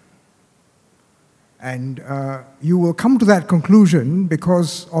 And you will come to that conclusion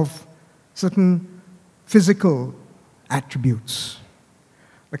because of certain physical attributes.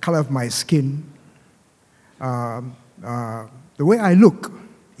 The color of my skin, the way I look,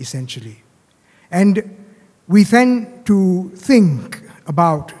 essentially. And we tend to think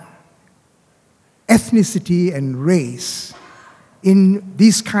about ethnicity and race in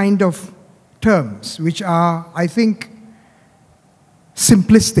these kind of terms, which are, I think,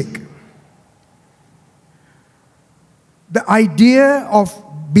 simplistic. The idea of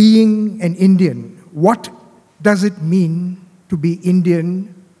being an Indian, what does it mean to be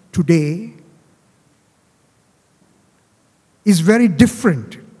Indian today, is very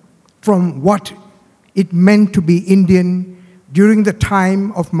different from what it meant to be Indian during the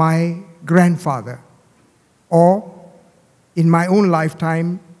time of my grandfather, or in my own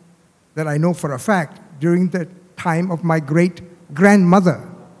lifetime, that I know for a fact, during the time of my great-grandmother,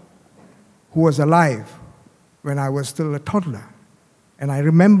 who was alive when I was still a toddler. And I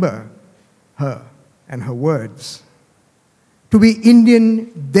remember her and her words. To be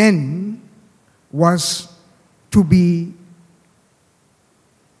Indian then was to be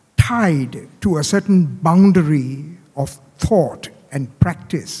tied to a certain boundary of thought and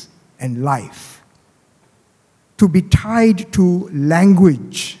practice and life. To be tied to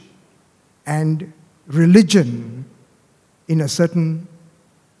language and religion in a certain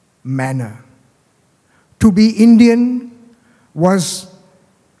manner. To be Indian was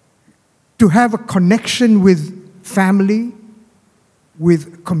to have a connection with family,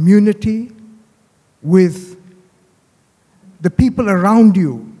 with community, with the people around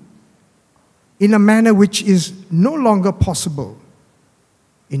you in a manner which is no longer possible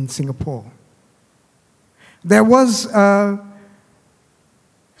in Singapore. There was a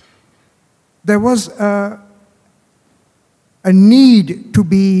need to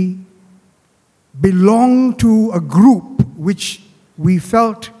belong to a group which we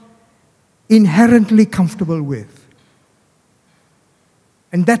felt inherently comfortable with.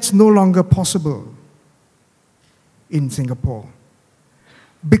 And that's no longer possible in Singapore.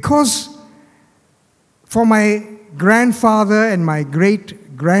 Because for my grandfather and my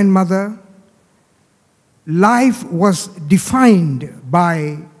great-grandmother, life was defined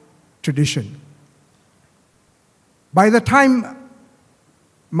by tradition. By the time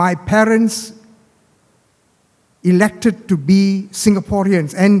my parents elected to be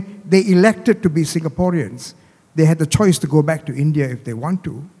Singaporeans, and they elected to be Singaporeans, they had the choice to go back to India if they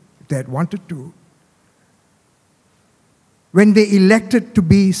had wanted to. When they elected to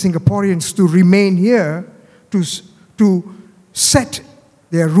be Singaporeans, to remain here, to set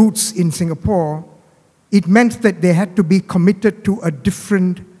their roots in Singapore, it meant that they had to be committed to a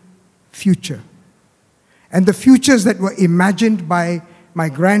different future. And the futures that were imagined by my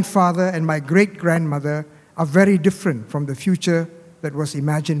grandfather and my great-grandmother are very different from the future that was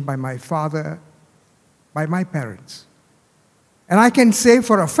imagined by my father, by my parents. And I can say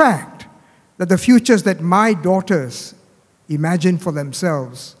for a fact that the futures that my daughters imagine for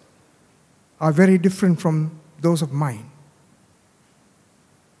themselves are very different from those of mine.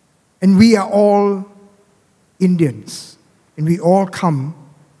 And we are all Indians, and we all come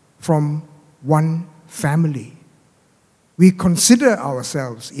from one family. We consider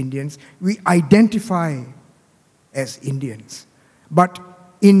ourselves Indians. We identify as Indians. But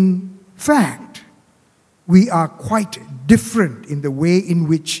in fact, we are quite different in the way in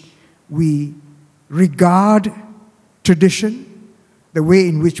which we regard tradition, the way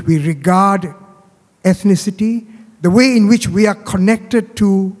in which we regard ethnicity, the way in which we are connected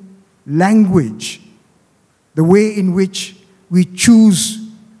to language, the way in which we choose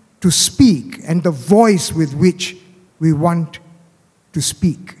to speak, and the voice with which we want to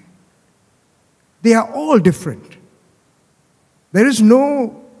speak. They are all different. There is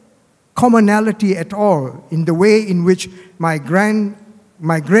no commonality at all in the way in which my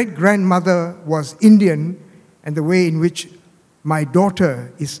great-grandmother was Indian and the way in which my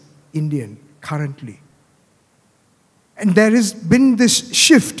daughter is Indian currently. And there has been this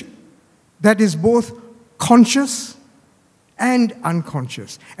shift that is both conscious and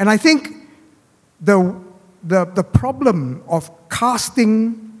unconscious. And I think the problem of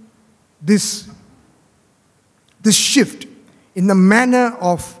casting this shift in the manner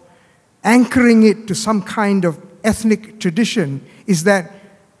of anchoring it to some kind of ethnic tradition is that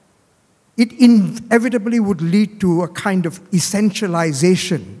it inevitably would lead to a kind of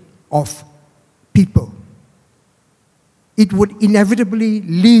essentialization of people. It would inevitably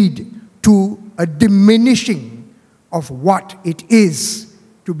lead to a diminishing of what it is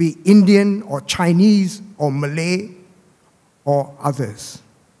to be Indian or Chinese or Malay or others.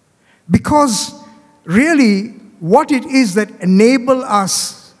 Because really what it is that enables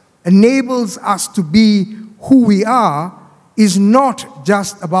us to be who we are is not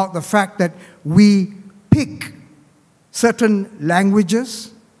just about the fact that we pick certain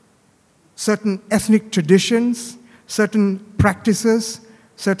languages, certain ethnic traditions, certain practices,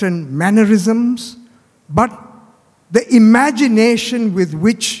 certain mannerisms, but the imagination with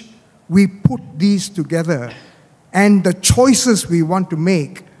which we put these together and the choices we want to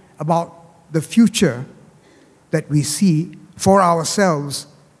make about the future that we see for ourselves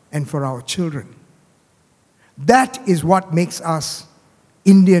and for our children. That is what makes us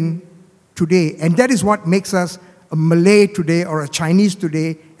Indian today, and that is what makes us a Malay today or a Chinese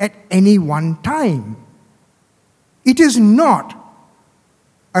today at any one time. It is not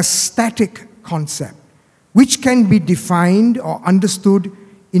a static concept which can be defined or understood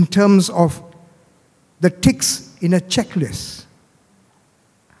in terms of the ticks in a checklist.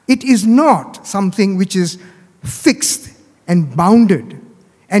 It is not something which is fixed and bounded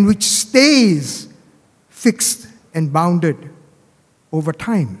and which stays fixed and bounded over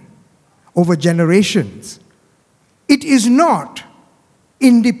time, over generations. It is not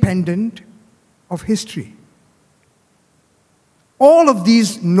independent of history. All of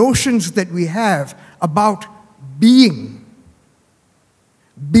these notions that we have about being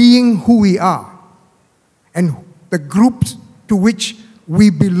who we are, and the groups to which we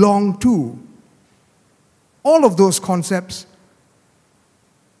belong to, all of those concepts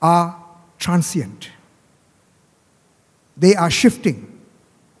are transient. They are shifting.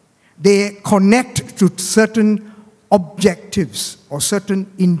 They connect to certain objectives or certain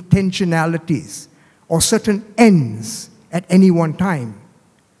intentionalities or certain ends at any one time.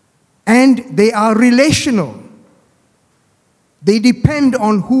 And they are relational. They depend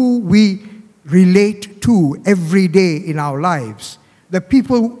on who we relate to every day in our lives. The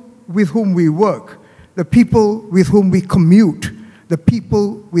people with whom we work, the people with whom we commute, the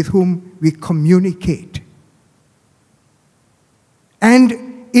people with whom we communicate.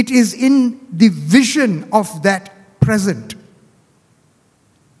 And it is in the vision of that present,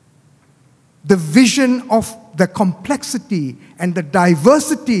 the vision of the complexity and the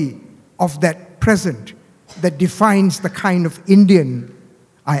diversity of that present, that defines the kind of Indian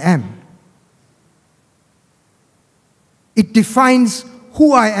I am. It defines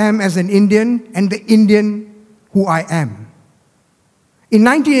who I am as an Indian and the Indian who I am. In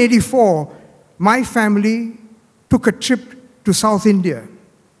 1984, my family took a trip to South India,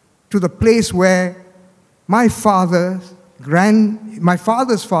 to the place where my father's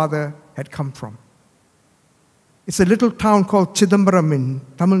father had come from. It's a little town called Chidambaram in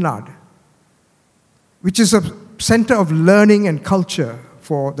Tamil Nadu, which is a center of learning and culture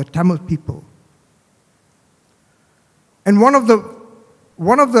for the Tamil people. And one of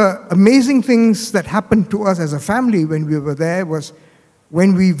the amazing things that happened to us as a family when we were there was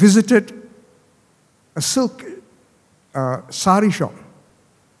when we visited a silk sari shop.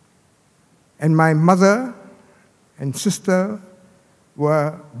 And my mother and sister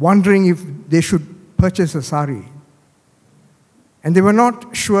were wondering if they should purchase a sari. And they were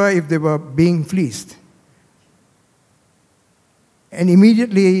not sure if they were being fleeced. And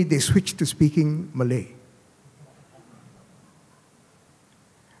immediately they switched to speaking Malay.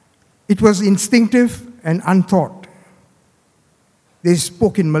 It was instinctive and unthought. They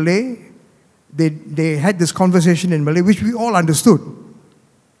spoke in Malay. They had this conversation in Malay, which we all understood.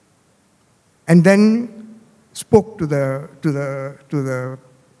 And then spoke to the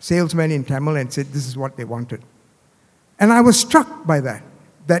salesman in Tamil and said this is what they wanted. And I was struck by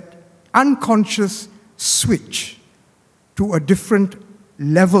that unconscious switch to a different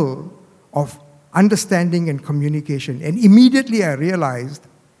level of understanding and communication. And immediately I realized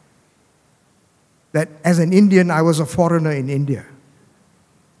that as an Indian, I was a foreigner in India.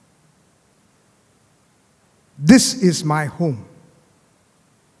 This is my home.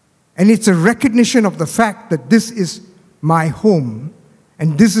 And it's a recognition of the fact that this is my home,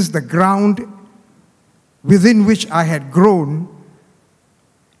 and this is the ground within which I had grown,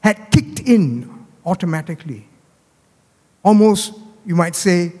 had kicked in automatically. Almost, you might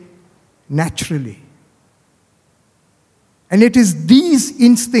say, naturally. And it is these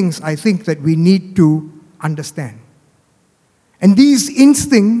instincts, I think, that we need to understand. And these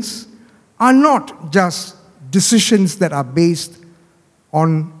instincts are not just decisions that are based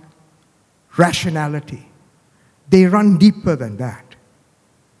on rationality. They run deeper than that.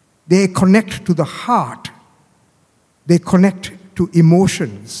 They connect to the heart. They connect to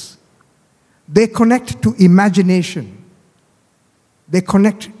emotions. They connect to imagination. They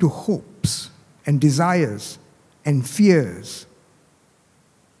connect to hopes and desires and fears.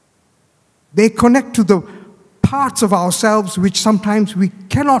 They connect to the parts of ourselves which sometimes we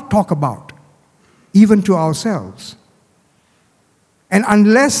cannot talk about, even to ourselves. And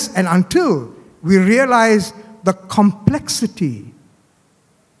unless and until we realize the complexity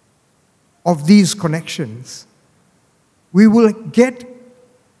of these connections, we will get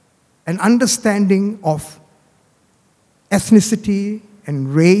an understanding of ethnicity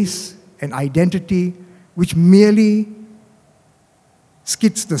and race and identity which merely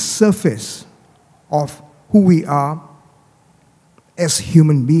skids the surface of who we are as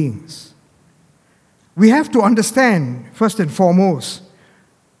human beings. We have to understand, first and foremost,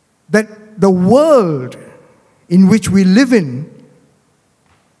 that the world in which we live in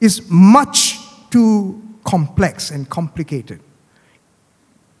is much too complex and complicated.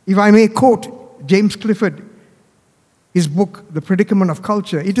 If I may quote James Clifford, his book, The Predicament of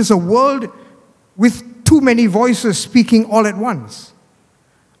Culture, it is a world with too many voices speaking all at once.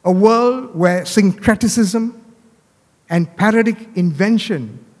 A world where syncretism and parodic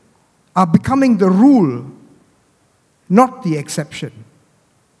invention are becoming the rule, not the exception.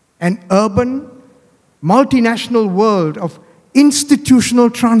 An urban, multinational world of institutional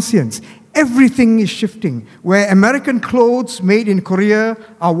transience. Everything is shifting. Where American clothes made in Korea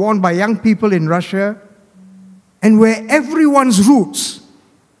are worn by young people in Russia, and where everyone's roots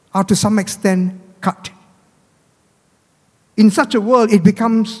are to some extent cut. In such a world, it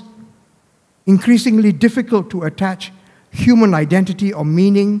becomes increasingly difficult to attach human identity or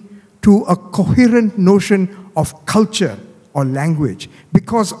meaning to a coherent notion of culture or language,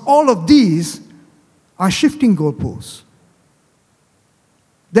 because all of these are shifting goalposts.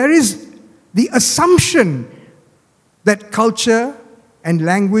 There is the assumption that culture and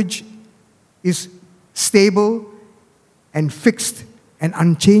language is stable and fixed and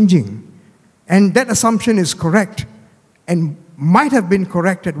unchanging. And that assumption is correct and might have been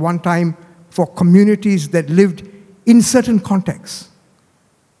correct at one time for communities that lived in certain contexts.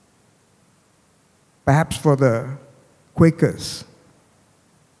 Perhaps for the Quakers.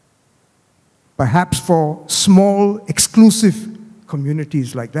 Perhaps for small, exclusive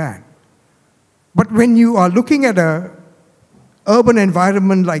communities like that. But when you are looking at an urban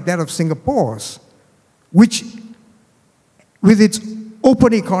environment like that of Singapore's, which with its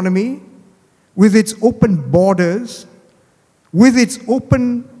open economy, with its open borders, with its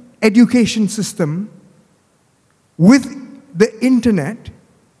open education system, with the internet,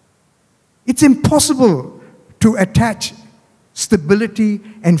 it's impossible to attach stability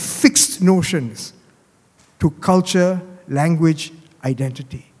and fixed notions to culture, language,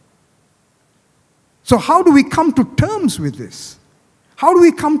 identity. So how do we come to terms with this? How do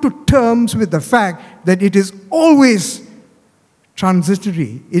we come to terms with the fact that it is always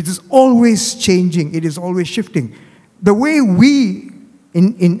transitory, it is always changing, it is always shifting? The way we,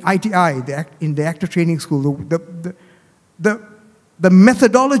 in ITI, in the actor training school, the the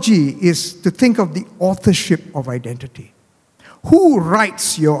methodology is to think of the authorship of identity. Who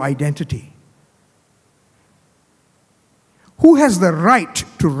writes your identity? Who has the right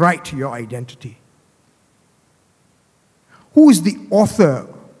to write your identity? Who is the author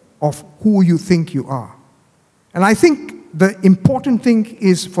of who you think you are? And I think the important thing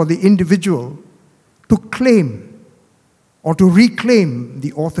is for the individual to claim or to reclaim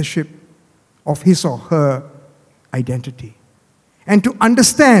the authorship of his or her identity. And to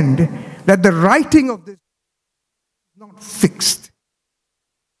understand that the writing of this is not fixed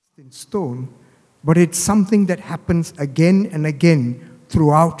in stone, but it's something that happens again and again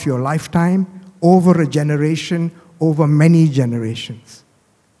throughout your lifetime, over a generation, over many generations.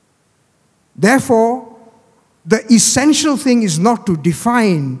 Therefore, the essential thing is not to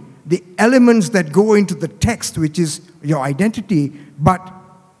define the elements that go into the text, which is your identity, but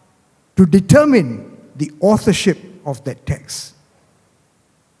to determine the authorship of that text.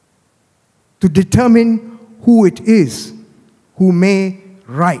 To determine who it is who may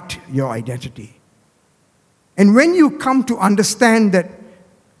write your identity. And when you come to understand that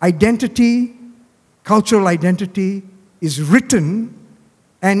identity, cultural identity, is written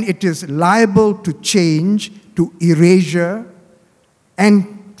and it is liable to change, to erasure,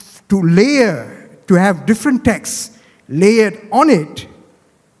 and to layer, to have different texts layered on it,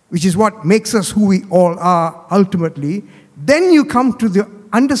 which is what makes us who we all are ultimately, then you come to the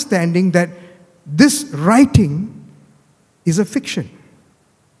understanding that this writing is a fiction.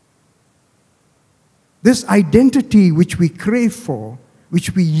 This identity which we crave for,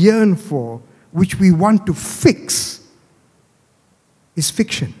 which we yearn for, which we want to fix, is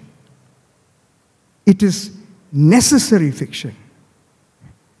fiction. It is necessary fiction.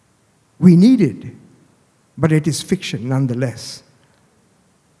 We need it, but it is fiction nonetheless.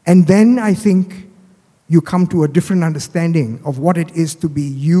 And then I think you come to a different understanding of what it is to be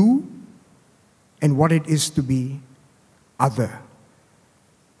you and what it is to be other.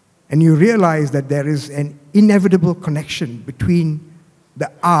 And you realize that there is an inevitable connection between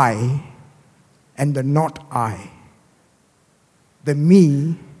the I and the not I, the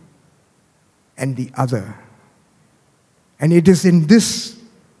me and the other. And it is in this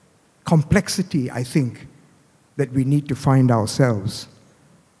complexity, I think, that we need to find ourselves,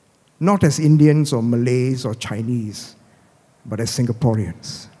 not as Indians or Malays or Chinese, but as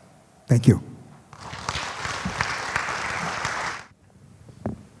Singaporeans. Thank you.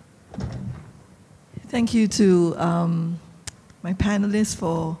 Thank you to my panelists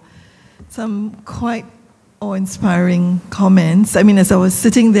for some quite awe-inspiring comments. I mean, as I was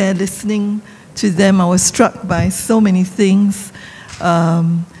sitting there listening to them, I was struck by so many things.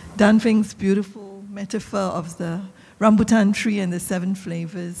 Dan Feng's beautiful metaphor of the rambutan tree and the 7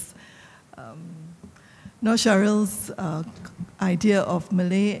 flavors. Noor Sharil's idea of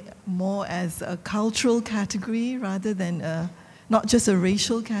Malay more as a cultural category rather than not just a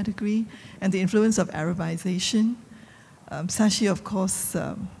racial category, and the influence of Arabization. Sashi, of course,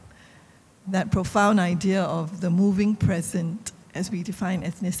 that profound idea of the moving present as we define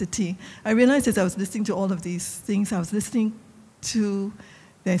ethnicity. I realized as I was listening to all of these things, I was listening to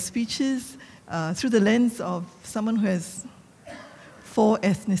their speeches through the lens of someone who has 4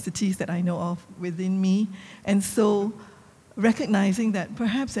 ethnicities that I know of within me. And so recognizing that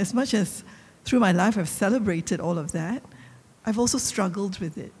perhaps as much as through my life I've celebrated all of that, I've also struggled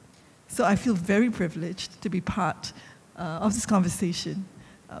with it. So I feel very privileged to be part of this conversation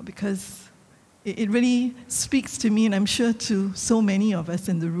because it really speaks to me, and I'm sure to so many of us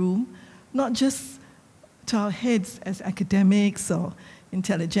in the room, not just to our heads as academics or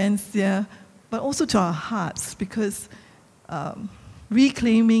intelligentsia, but also to our hearts, because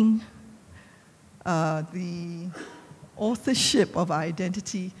reclaiming the authorship of our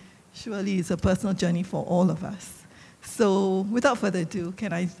identity surely is a personal journey for all of us. So without further ado,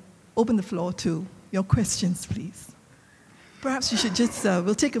 can I open the floor to your questions, please? Perhaps you should just,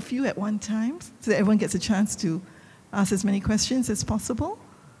 we'll take a few at one time so that everyone gets a chance to ask as many questions as possible.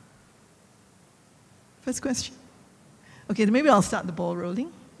 First question? Okay, then maybe I'll start the ball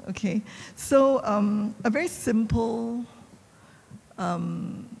rolling. Okay, so a very simple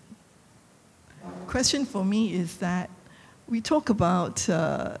question for me is that we talk about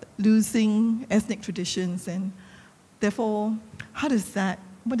losing ethnic traditions, and therefore, what does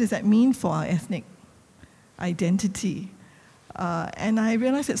that mean for our ethnic identity? And I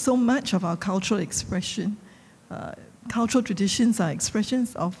realize that so much of our cultural expression, cultural traditions are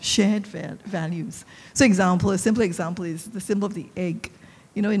expressions of shared values. So a simple example is the symbol of the egg.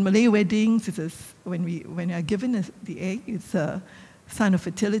 You know, in Malay weddings, when we are given the egg, it's a sign of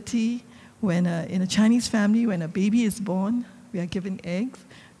fertility. When in a Chinese family, when a baby is born, we are given eggs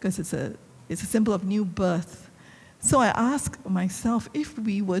because it's a symbol of new birth. So I ask myself, if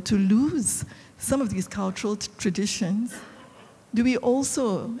we were to lose some of these cultural traditions, do we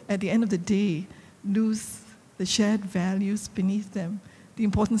also, at the end of the day, lose the shared values beneath them, the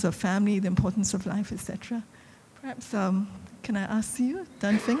importance of family, the importance of life, etc.? Perhaps, can I ask you,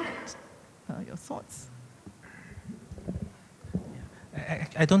 Dan Feng, your thoughts?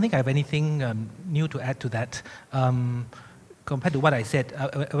 I don't think I have anything new to add to that. Compared to what I said,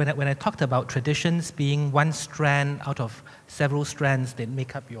 when I talked about traditions being one strand out of several strands that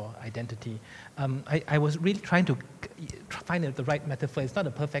make up your identity, I was really trying to find the right metaphor. It's not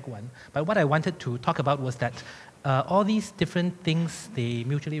a perfect one, but what I wanted to talk about was that all these different things, they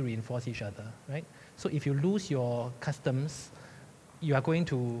mutually reinforce each other, right? So if you lose your customs, you are going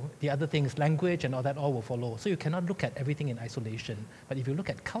to, the other things, language and all that, all will follow. So you cannot look at everything in isolation. But if you look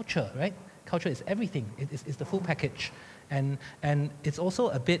at culture, right? Culture is everything. It's the full package. And it's also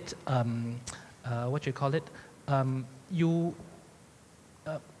a bit, what you call it,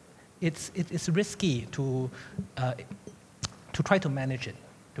 it's risky to try to manage it,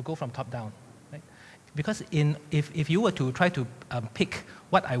 to go from top down, right? Because if you were to try to pick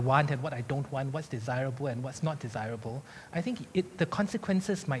what I want and what I don't want, what's desirable and what's not desirable, I think the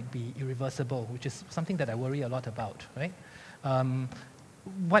consequences might be irreversible, which is something that I worry a lot about, right?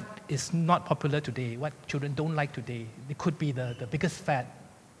 What is not popular today, what children don't like today, it could be the biggest fad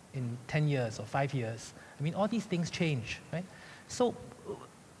in 10 years or 5 years. I mean, all these things change, right? So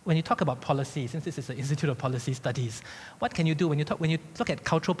when you talk about policy, since this is the Institute of Policy Studies, what can you do when you look at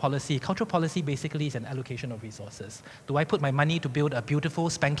cultural policy? Cultural policy basically is an allocation of resources. Do I put my money to build a beautiful,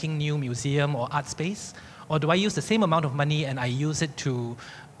 spanking new museum or art space? Or do I use the same amount of money and I use it for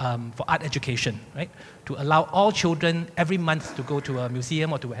art education, right? To allow all children every month to go to a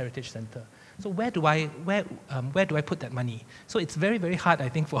museum or to a heritage center. So where do I put that money? So it's very, very hard, I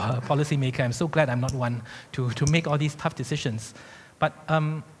think, for a policymaker. I'm so glad I'm not one to make all these tough decisions. But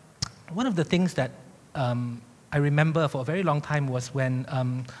one of the things that I remember for a very long time was when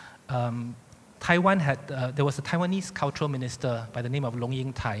Taiwan had, there was a Taiwanese cultural minister by the name of Long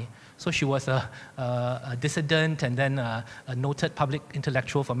Ying Tai. So she was a dissident and then a noted public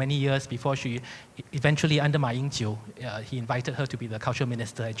intellectual for many years before she eventually, under Ma Ying-jeou, he invited her to be the culture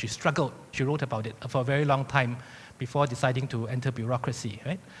minister, and she struggled. She wrote about it for a very long time before deciding to enter bureaucracy,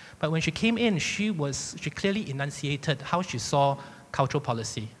 right? But when she came in, she clearly enunciated how she saw cultural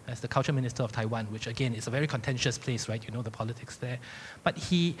policy as the culture minister of Taiwan, which again is a very contentious place, right? You know the politics there. But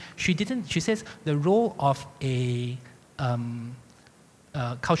she says the role of a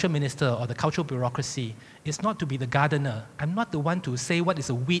culture minister or the cultural bureaucracy is not to be the gardener. I'm not the one to say what is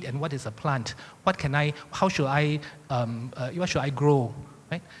a weed and what is a plant. What should I grow,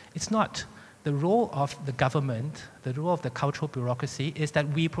 right? It's not. The role of the government, the role of the cultural bureaucracy is that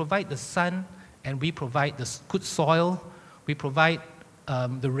we provide the sun and we provide the good soil, we provide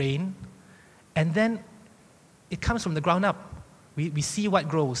the rain, and then it comes from the ground up. We see what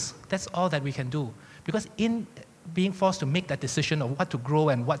grows. That's all that we can do. Because in being forced to make that decision of what to grow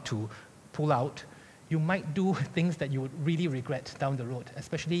and what to pull out, you might do things that you would really regret down the road,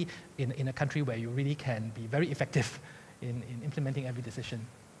 especially in a country where you really can be very effective in implementing every decision.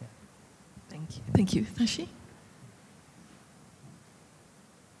 Yeah. Thank you. Thank you. Tashi?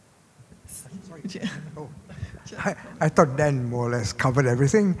 Sorry. Oh. I thought Dan more or less covered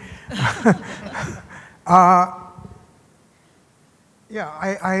everything.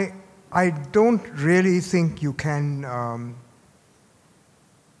 Yeah, I don't really think you can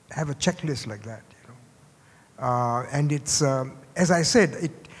have a checklist like that, you know. And it's, as I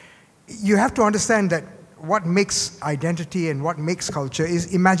said, you have to understand that what makes identity and what makes culture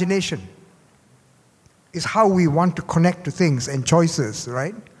is imagination. Is how we want to connect to things and choices,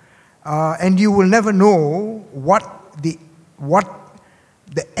 right? And you will never know what the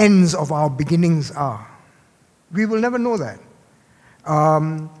ends of our beginnings are. We will never know that.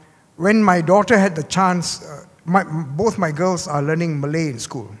 When my daughter had the chance, both my girls are learning Malay in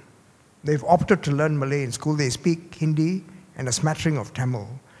school. They've opted to learn Malay in school. They speak Hindi and a smattering of Tamil,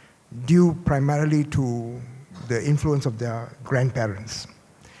 due primarily to the influence of their grandparents.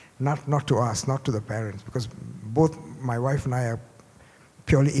 Not to us, not to the parents, because both my wife and I are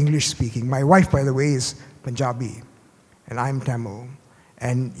purely English speaking. My wife, by the way, is Punjabi, and I'm Tamil.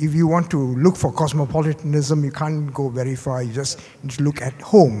 And if you want to look for cosmopolitanism, you can't go very far. You just need to look at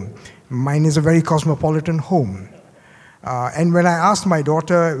home. Mine is a very cosmopolitan home. And when I asked my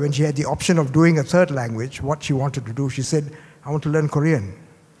daughter, when she had the option of doing a third language, what she wanted to do, she said, I want to learn Korean.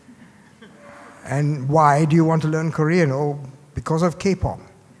 And why do you want to learn Korean? Oh, because of K-pop.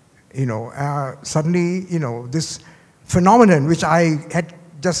 You know, suddenly, you know, this phenomenon which I had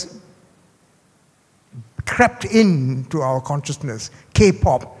just crept into our consciousness,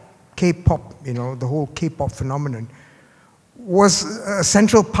 K-pop, the whole K-pop phenomenon, was a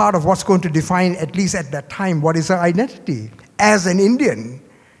central part of what's going to define, at least at that time, what is our identity as an Indian.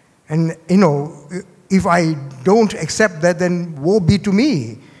 And, if I don't accept that, then woe be to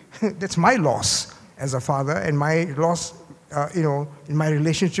me. That's my loss as a father and my loss, in my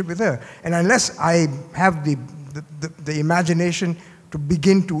relationship with her. And unless I have the imagination to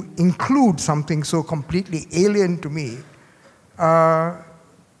begin to include something so completely alien to me,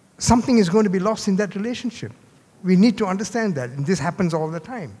 something is going to be lost in that relationship. We need to understand that, and this happens all the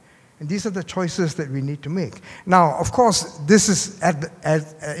time. And these are the choices that we need to make. Now, of course, this is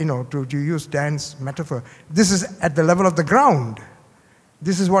to use Dan's metaphor, this is at the level of the ground.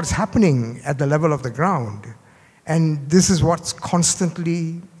 This is what's happening at the level of the ground. And this is what's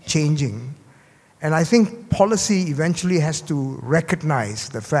constantly changing. And I think policy eventually has to recognize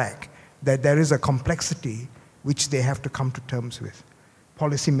the fact that there is a complexity which they have to come to terms with.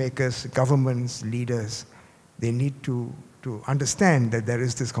 Policymakers, governments, leaders, they need to understand that there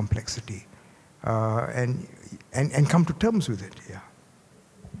is this complexity and come to terms with it. Yeah.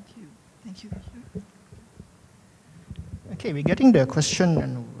 Thank you. Okay, we're getting the question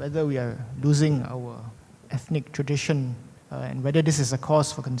on whether we are losing our ethnic tradition and whether this is a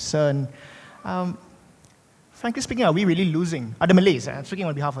cause for concern. Frankly speaking, are we really losing? The Malays, I'm speaking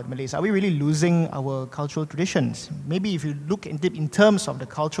on behalf of the Malays, are we really losing our cultural traditions? Maybe if you look in terms of the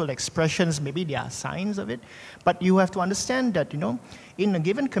cultural expressions, maybe there are signs of it. But you have to understand that, in a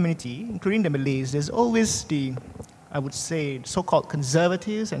given community, including the Malays, there's always I would say, so-called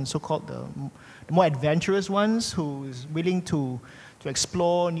conservatives and so-called the more adventurous ones who is willing to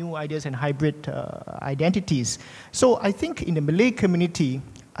explore new ideas and hybrid identities. So I think in the Malay community,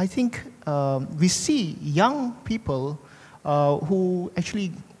 I think we see young people who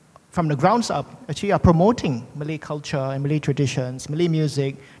actually, from the grounds up, actually are promoting Malay culture and Malay traditions, Malay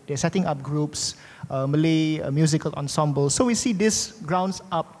music. They're setting up groups, Malay musical ensembles. So we see this grounds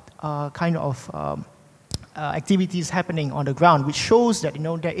up kind of activities happening on the ground, which shows that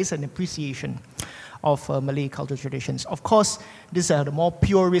there is an appreciation of Malay cultural traditions. Of course, these are the more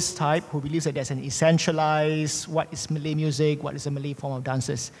purist type who believes that there's an essentialized what is Malay music, what is a Malay form of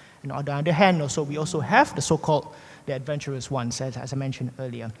dances. And on the other hand, we also have the so-called the adventurous ones, as I mentioned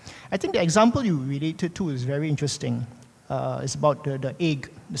earlier. I think the example you related to is very interesting. It's about the egg,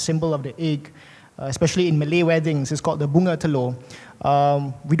 the symbol of the egg, especially in Malay weddings. It's called the bunga telur.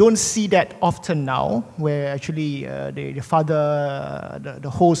 We don't see that often now, where actually the father, the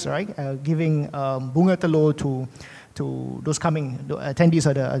host, right, giving bunga telur to those coming attendees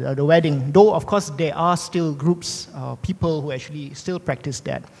of the wedding. Though, of course, there are still groups, people who actually still practice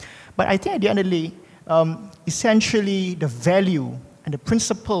that. But I think at the end of the day, essentially the value and the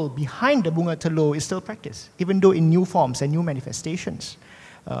principle behind the bunga telur is still practiced, even though in new forms and new manifestations.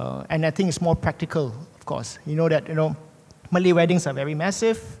 And I think it's more practical, of course. Malay weddings are very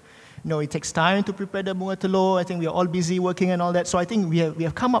massive. It takes time to prepare the bunga telur. I think we are all busy working and all that. So I think we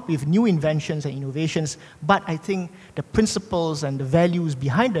have come up with new inventions and innovations. But I think the principles and the values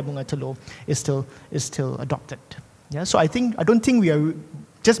behind the bunga telur is still adopted. Yeah. So I don't think we are,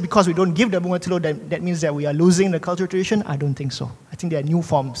 just because we don't give the bunga telur, that means that we are losing the cultural tradition. I don't think so. I think there are new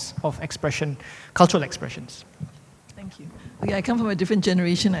forms of expression, cultural expressions. Thank you. Okay, I come from a different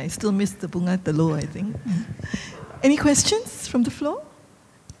generation. I still miss the bunga telur, I think. Any questions from the floor?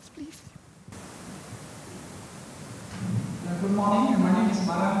 Yes, please. Good morning. My name is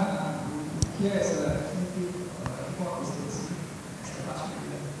Maran. Here as a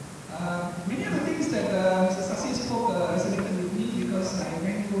many of the things that Mr. Sasi spoke resonated with me because I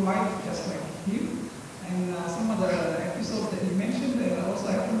went through life just like him, and some of the episodes that he mentioned also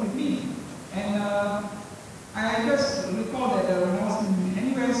happened with me. And I just recall that when I was in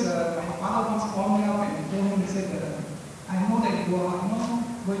the US, my father once called me up and told me, he said, I know that you are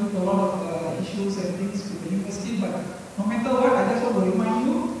going through a lot of issues and things with the university, but no matter what, I just want to remind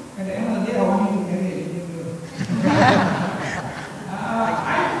you, at the end of the day, I want you to marry an Indian girl.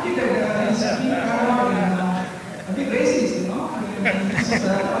 I think that it's a bit racist, It's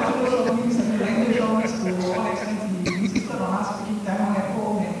cultural chauvinism, language chauvinism to all extent. He insisted on us speaking Tamil at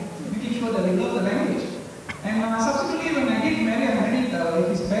home and making sure that we learn the language. And subsequently, when I did marry,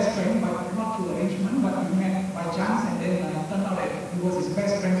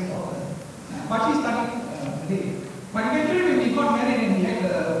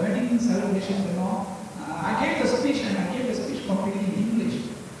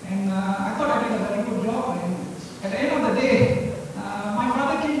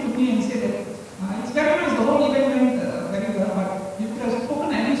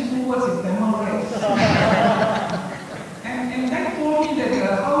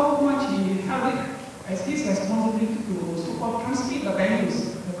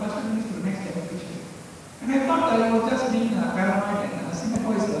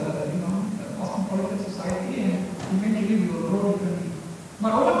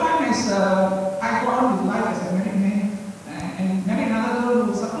 as I go on with life as a married man and married another girl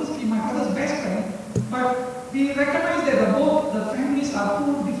who was supposed to be my father's best friend, but we recognize that both the families are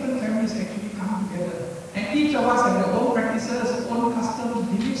two different families actually come together. And each of us have their own practices, own customs,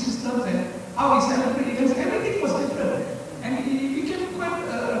 belief systems, and how we celebrate events. Everything was different. And it became quite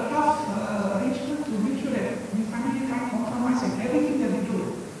a tough arrangement to make sure that we finally can't compromise in everything that we do.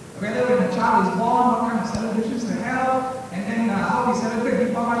 Whether when a child is born, what kind of celebrations they have, and then how we celebrate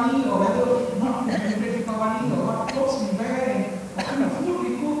Deepavali, or whether not we celebrate Deepavali, or what clothes we wear, and what kind of food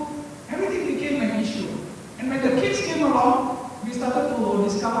we cook. Everything became an issue. And when the kids came along, we started to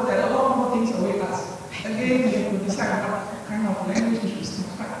discover that a lot more things await us. Again, we have to decide what kind of language we should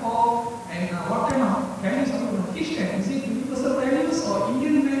subscribe for, and what kind of values are we going to teach them. Is it universal values, or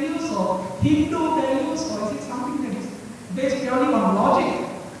Indian values, or Hindu values, or is it something that is based purely on logic?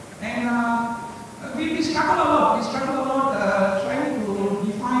 And we struggle a lot. We struggle a lot trying to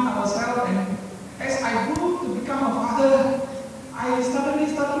define ourselves. And as I grew to become a father, I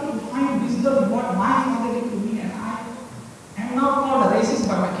suddenly started to find wisdom in what my father did to me, and I am now called a racist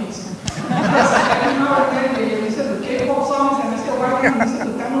by my kids. Because every now and then they listen to K-pop songs, and I say, why can't you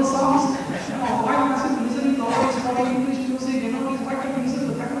listen to Tamil songs? Why must you listen to all this foreign English music? Why can't you listen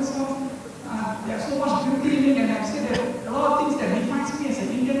to Tamil songs? There's so much beauty in it, and I've said that a lot of things that defines me as an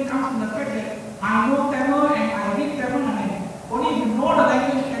Indian comes from the fact that I know Tamil and I read Tamil, and only if you know the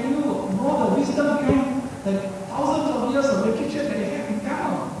language and you know the wisdom behind the thousands of years of literature that they have in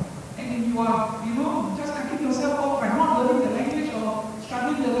Tamil. And you are, just cutting yourself off by not learning the language or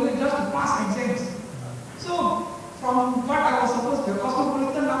studying the language just to pass exams. So, from what I was supposed to be a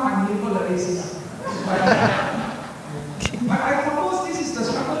cosmopolitan, now I'm labeled a racist. But I suppose this is the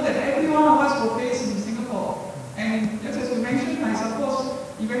struggle that every one of us will face in Singapore. And just as we mentioned, I suppose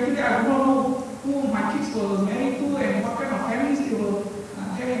eventually I do not know who my kids will marry to and what kind of families they will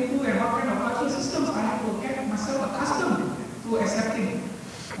marry to and what kind of cultural systems I have to get myself accustomed to accepting.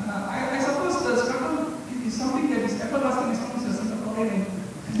 I suppose the struggle is something that is everlasting as long as you're Singaporean.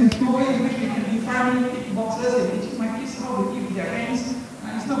 There's no way in which we can define boxes and teach my kids how to eat with their hands.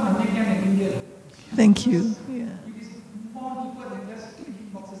 It's not Malaysian and Indian. Thank you. Yeah. It is more deeper than just ticking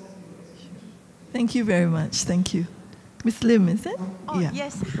boxes as we do. Thank you very much. Thank you. Ms. Lim, is it? Oh, yeah.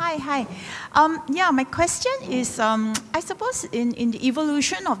 Yes. Hi. My question is, I suppose in the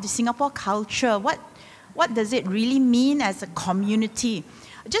evolution of the Singapore culture, what does it really mean as a community?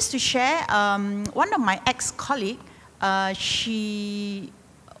 Just to share, one of my ex-colleagues,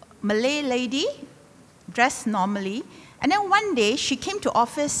 Malay lady, dressed normally, and then one day she came to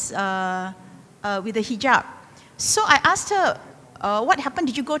office with a hijab. So I asked her, what happened?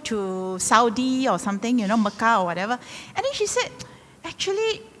 Did you go to Saudi or something, Mecca or whatever? And then she said,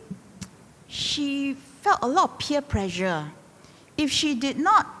 actually, she felt a lot of peer pressure. If she did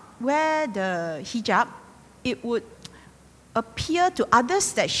not wear the hijab, it would appear to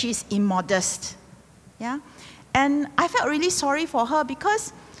others that she's immodest. Yeah? And I felt really sorry for her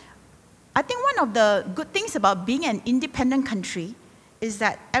because I think one of the good things about being an independent country is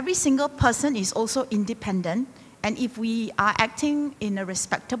that every single person is also independent. And if we are acting in a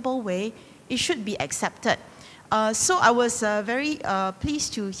respectable way, it should be accepted. So I was very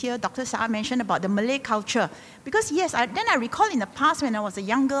pleased to hear Dr. Saar mention about the Malay culture. Because yes, then I recall in the past when I was a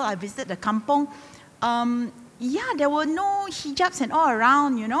young girl, I visited the kampong. There were no hijabs and all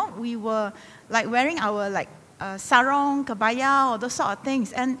around, We were like wearing our sarong, kebaya, or those sort of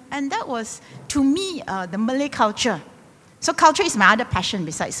things. And that was, to me, the Malay culture. So culture is my other passion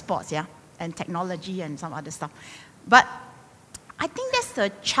besides sports, and technology and some other stuff. But I think that's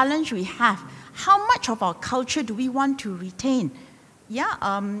the challenge we have. How much of our culture do we want to retain?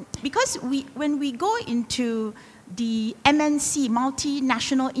 Because when we go into the MNC,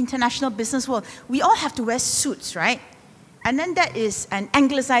 multinational, international business world, we all have to wear suits, right? And then that is an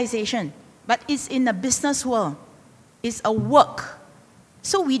anglicization. But it's in the business world. It's a work.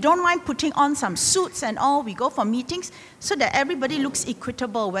 So we don't mind putting on some suits and all. We go for meetings so that everybody looks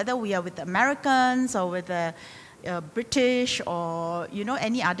equitable, whether we are with the Americans or with the British or,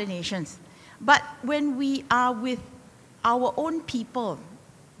 any other nations. But when we are with our own people,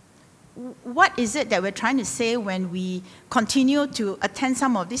 what is it that we're trying to say when we continue to attend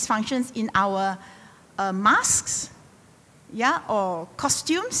some of these functions in our masks, or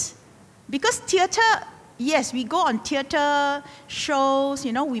costumes? Because theater, yes, we go on theater shows,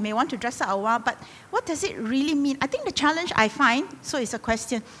 we may want to dress up a while, but what does it really mean? I think the challenge I find, so it's a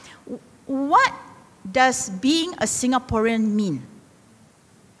question, what does being a Singaporean mean?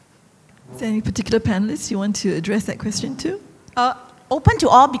 Is there any particular panelists you want to address that question to? open to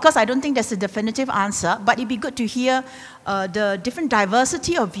all because I don't think there's a definitive answer, but it'd be good to hear the different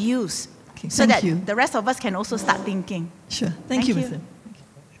diversity of views Okay, so that thank you. the rest of us can also start thinking. Sure. Thank you, Mr.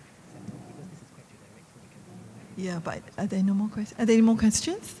 Yeah, but are there no more questions? Are there any more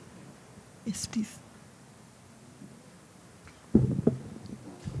questions? Yes, please.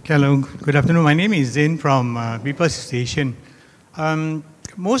 Hello, good afternoon. My name is Zain from People's Station.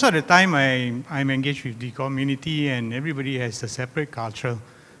 Most of the time I'm engaged with the community and everybody has a separate culture.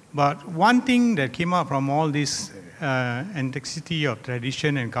 But one thing that came out from all this antiquity of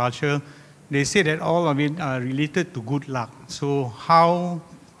tradition and culture, they say that all of it are related to good luck. So how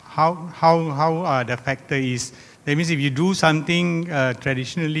the factor is, that means if you do something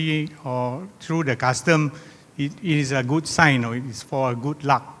traditionally or through the custom, it is a good sign or it is for a good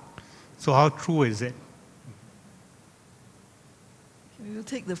luck. So how true is it? Okay, we'll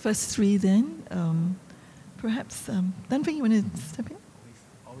take the first three then. Perhaps, Danfeng, you want to step in?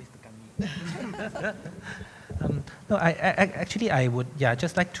 Always become me. No, I would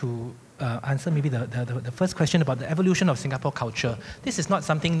just like to answer maybe the first question about the evolution of Singapore culture. This is not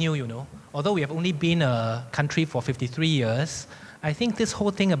something new, you know. Although we have only been a country for 53 years, I think this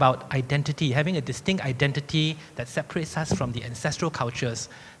whole thing about identity, having a distinct identity that separates us from the ancestral cultures,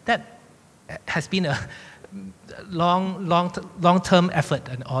 that has been a long-term effort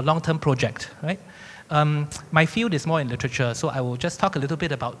or long-term project, right? My field is more in literature, so I will just talk a little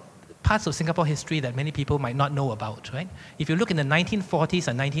bit about parts of Singapore history that many people might not know about, right? If you look in the 1940s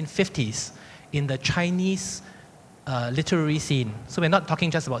and 1950s, in the Chinese literary scene, so we're not talking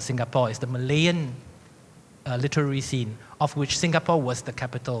just about Singapore, it's the Malayan literary scene, of which Singapore was the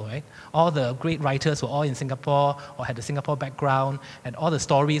capital, right? All the great writers were all in Singapore or had a Singapore background, and all the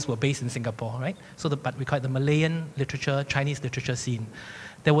stories were based in Singapore, right? So, but we call it the Malayan literature, Chinese literature scene.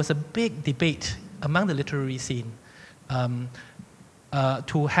 There was a big debate among the literary scene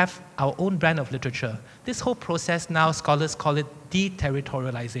to have our own brand of literature. This whole process now, scholars call it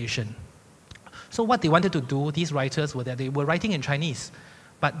deterritorialization. So what they wanted to do, these writers, were that they were writing in Chinese,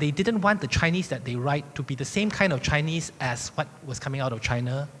 but they didn't want the Chinese that they write to be the same kind of Chinese as what was coming out of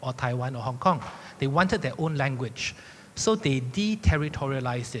China or Taiwan or Hong Kong. They wanted their own language. So they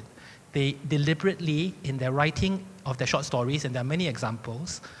deterritorialized it. They deliberately, in their writing of their short stories, and there are many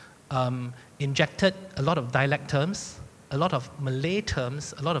examples, injected a lot of dialect terms, a lot of Malay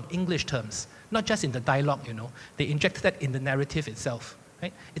terms, a lot of English terms, not just in the dialogue, you know. They injected that in the narrative itself,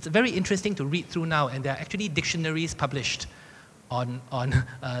 right? It's very interesting to read through now, and there are actually dictionaries published on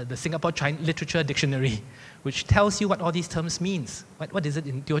the Singapore Literature Dictionary, which tells you what all these terms means. What is it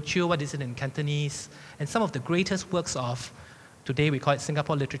in Teochew, what is it in Cantonese? And some of the greatest works of, today we call it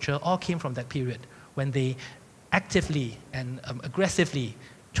Singapore literature, all came from that period, when they actively and aggressively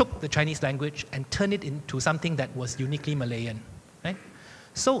took the Chinese language and turned it into something that was uniquely Malayan, right?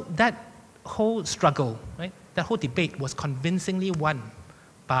 So that whole struggle, right, that whole debate was convincingly won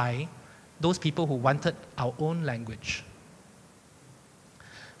by those people who wanted our own language.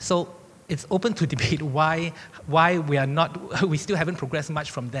 So it's open to debate why we still haven't progressed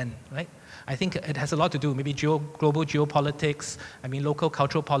much from then, right? I think it has a lot to do, maybe global geopolitics, I mean local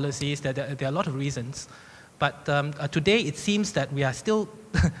cultural policies, there are a lot of reasons. But today it seems that we are still,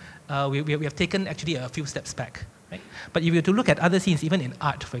 we have taken actually a few steps back, right? But if you were to look at other scenes, even in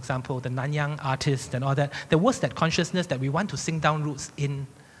art, for example, the Nanyang artists and all that, there was that consciousness that we want to sink down roots in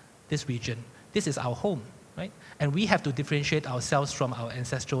this region. This is our home, right? And we have to differentiate ourselves from our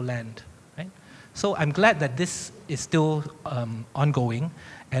ancestral land, right? So I'm glad that this is still ongoing.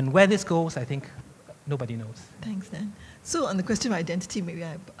 And where this goes, I think nobody knows. Thanks, Dan. So on the question of identity, maybe I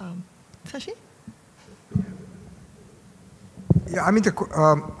have, Sashi? Yeah, I mean,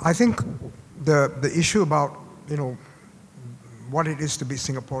 I think the issue about, you know, what it is to be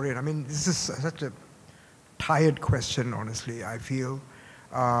Singaporean, I mean, this is such a tired question, honestly, I feel.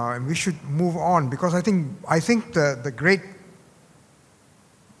 And we should move on, because I think the great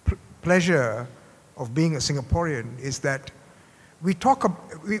pleasure of being a Singaporean is that we talk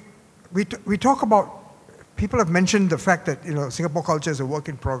about, people have mentioned the fact that, you know, Singapore culture is a work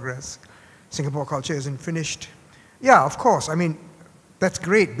in progress. Singapore culture isn't finished. Yeah, of course. I mean, that's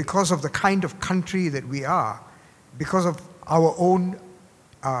great because of the kind of country that we are, because of our own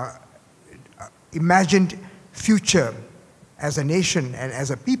imagined future as a nation and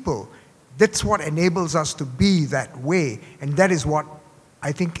as a people. That's what enables us to be that way. And that is what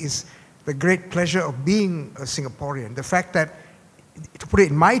I think is the great pleasure of being a Singaporean. The fact that, to put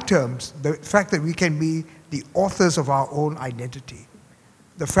it in my terms, the fact that we can be the authors of our own identity.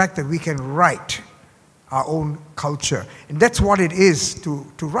 The fact that we can write our own culture. And that's what it is to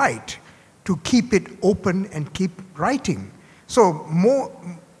write, to keep it open and keep writing. So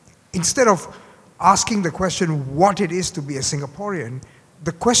instead of asking the question what it is to be a Singaporean,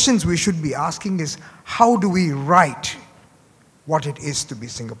 the questions we should be asking is, how do we write what it is to be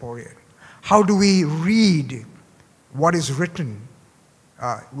Singaporean? How do we read what is written,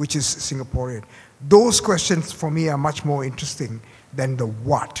 which is Singaporean? Those questions for me are much more interesting than the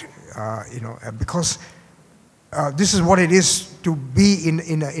what, because this is what it is to be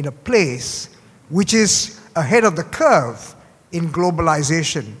in a place which is ahead of the curve in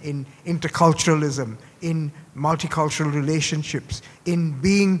globalization, in interculturalism, in multicultural relationships, in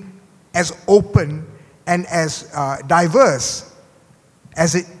being as open and as diverse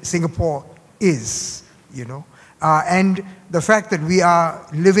as Singapore is, and the fact that we are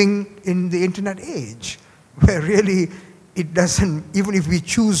living in the internet age, where really it doesn't, even if we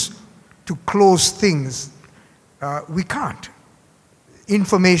choose to close things, we can't.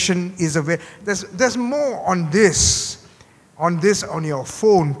 Information is available. There's more on this on your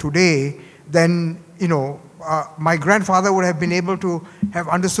phone today than my grandfather would have been able to have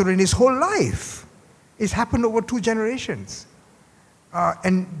understood in his whole life. It's happened over 2 generations.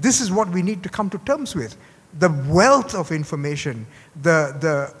 And this is what we need to come to terms with. The wealth of information,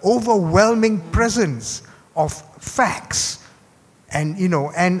 the overwhelming presence of facts,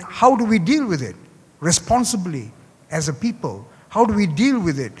 and how do we deal with it responsibly as a people? How do we deal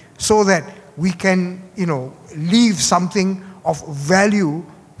with it so that we can, leave something of value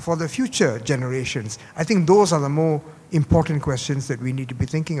for the future generations? I think those are the more important questions that we need to be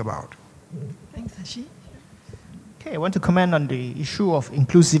thinking about. Thanks, Hashi. Okay, I want to comment on the issue of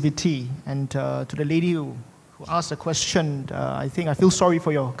inclusivity, and to the lady who asked the question, I feel sorry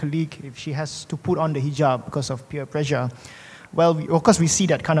for your colleague if she has to put on the hijab because of peer pressure. Well, of course we see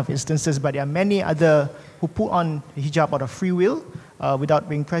that kind of instances, but there are many other who put on the hijab out of free will without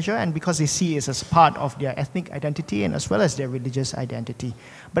being pressure, and because they see it as part of their ethnic identity and as well as their religious identity.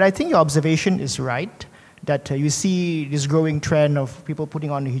 But I think your observation is right, that you see this growing trend of people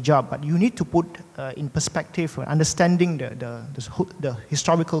putting on the hijab, but you need to put in perspective, understanding the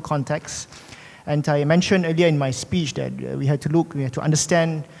historical context. And I mentioned earlier in my speech that we had to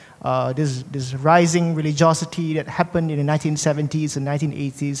understand this rising religiosity that happened in the 1970s and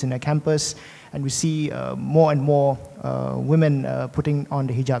 1980s in the campus, and we see more and more women putting on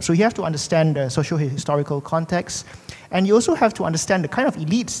the hijab. So you have to understand the socio-historical context, and you also have to understand the kind of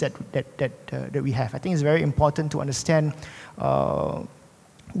elites that we have. I think it's very important to understand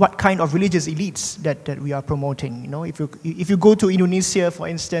what kind of religious elites that we are promoting. If you go to Indonesia, for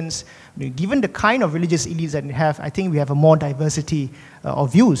instance, given the kind of religious elites that we have, I think we have a more diversity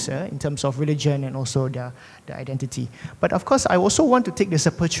of views in terms of religion and also their identity. But of course, I also want to take this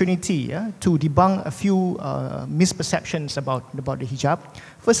opportunity to debunk a few misperceptions about the hijab.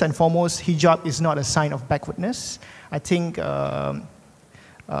 First and foremost, hijab is not a sign of backwardness. I think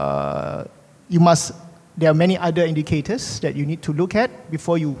there are many other indicators that you need to look at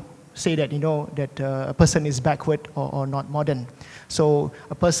before you say that a person is backward or not modern. So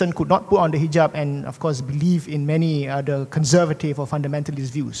a person could not put on the hijab and of course believe in many other conservative or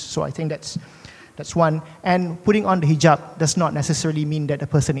fundamentalist views. So I think that's one. And putting on the hijab does not necessarily mean that a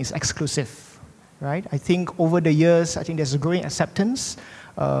person is exclusive, right? I think over the years, I think there's a growing acceptance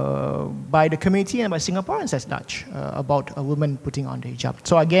by the community and by Singaporeans as large about a woman putting on the hijab.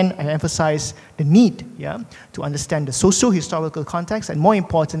 So again, I emphasize the need to understand the socio-historical context, and more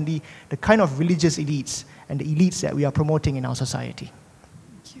importantly, the kind of religious elites and the elites that we are promoting in our society.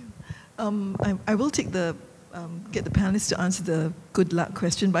 Thank you. I will take get the panelists to answer the good luck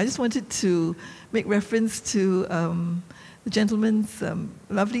question, but I just wanted to make reference to the gentleman's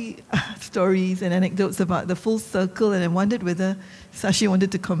lovely stories and anecdotes about the full circle, and I wondered whether Sashi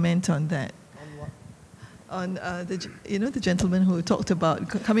wanted to comment on that. On what? On the gentleman who talked about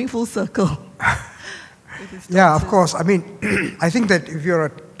coming full circle. Yeah, of course. I mean, I think that if you're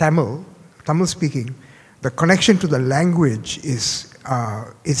a Tamil speaking, the connection to the language is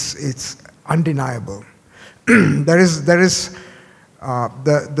it's undeniable. There is the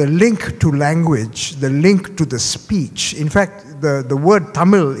link to language, the link to the speech. In fact, the word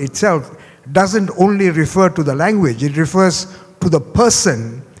Tamil itself doesn't only refer to the language, it refers to the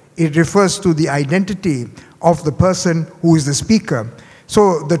person, it refers to the identity of the person who is the speaker.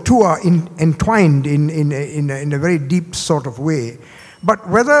 So the two are entwined in a very deep sort of way. But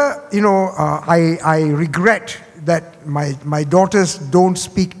whether, I regret that my daughters don't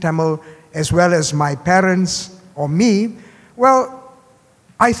speak Tamil as well as my parents or me, well,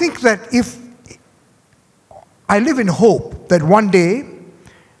 I think that if I live in hope that one day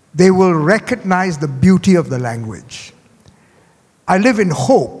they will recognize the beauty of the language. I live in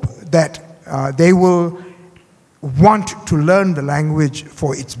hope that they will want to learn the language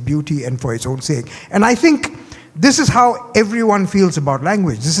for its beauty and for its own sake. And I think this is how everyone feels about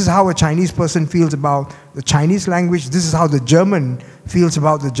language. This is how a Chinese person feels about the Chinese language. This is how the German feels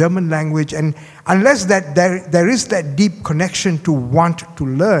about the German language. And unless there is that deep connection to want to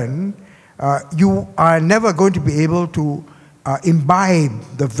learn, you are never going to be able to imbibe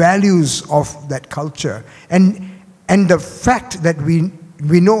the values of that culture. And the fact that we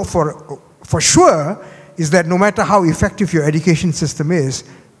know for sure is that no matter how effective your education system is,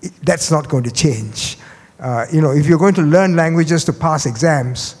 that's not going to change. If you're going to learn languages to pass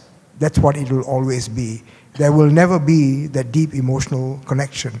exams, that's what it will always be. There will never be that deep emotional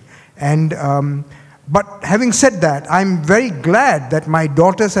connection. And but having said that, I'm very glad that my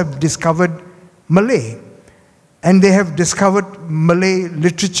daughters have discovered Malay. And they have discovered Malay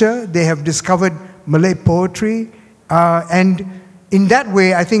literature, they have discovered Malay poetry, and in that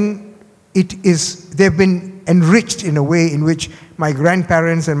way, I think they've been enriched in a way in which my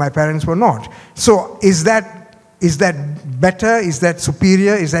grandparents and my parents were not. So is that better? Is that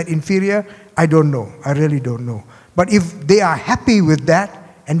superior? Is that inferior? I don't know. I really don't know. But if they are happy with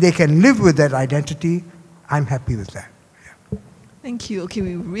that and they can live with that identity, I'm happy with that. Yeah. Thank you. Okay,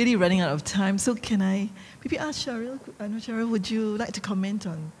 we're really running out of time. So can I maybe ask Cheryl? I know, Cheryl, would you like to comment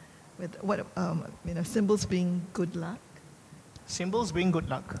on what symbols being good luck? Symbols bring good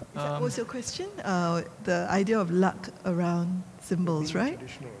luck. What was your question? The idea of luck around symbols, right?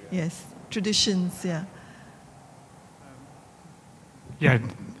 Traditional, yeah. Yes, traditions, yeah. Yeah,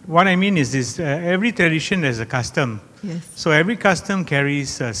 what I mean is this, every tradition has a custom. Yes. So every custom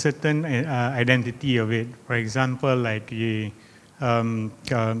carries a certain identity of it. For example, like the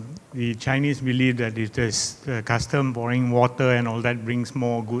Chinese believe that it is custom pouring water and all that brings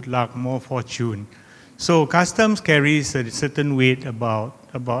more good luck, more fortune. So customs carries a certain weight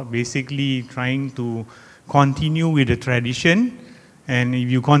about basically trying to continue with the tradition. And if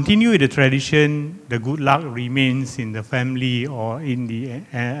you continue with the tradition, the good luck remains in the family or in the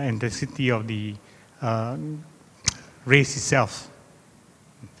ancestry of the race itself.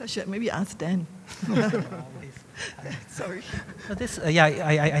 So should I maybe ask Dan? Sorry.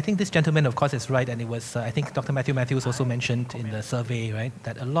 I think this gentleman, of course, is right, and it was, I think Dr. Matthew Matthews also mentioned in the survey, right,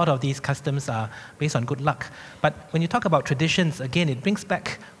 that a lot of these customs are based on good luck. But when you talk about traditions, again, it brings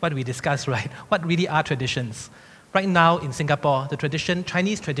back what we discussed, right? What really are traditions? Right now in Singapore, the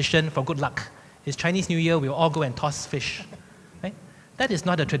Chinese tradition for good luck is Chinese New Year, we'll all go and toss fish, right? That is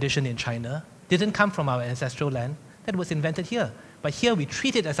not a tradition in China. Didn't come from our ancestral land. That was invented here. But here we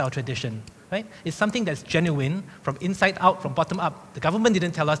treat it as our tradition, right? It's something that's genuine, from inside out, from bottom up. The government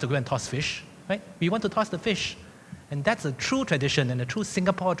didn't tell us to go and toss fish, right? We want to toss the fish. And that's a true tradition and a true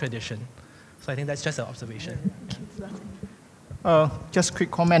Singapore tradition. So I think that's just an observation. Just a quick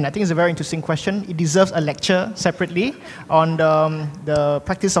comment. I think it's a very interesting question. It deserves a lecture separately on the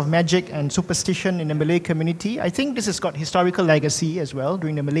practice of magic and superstition in the Malay community. I think this has got historical legacy as well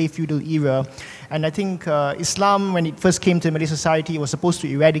during the Malay feudal era. And I think Islam, when it first came to Malay society, was supposed to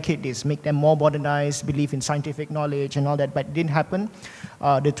eradicate this, make them more modernized, believe in scientific knowledge and all that, but it didn't happen.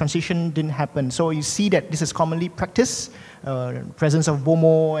 The transition didn't happen. So you see that this is commonly practiced, presence of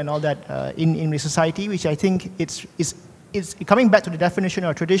bomo and all that in the society, which I think it's coming back to the definition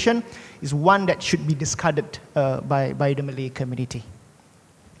of tradition, is one that should be discarded by the Malay community.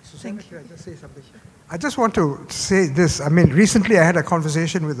 Susanna, can I just say something? I just want to say this. I mean, recently I had a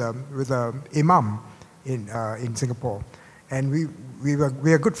conversation with a imam in Singapore, and we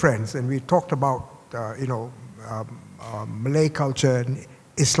are good friends, and we talked about Malay culture and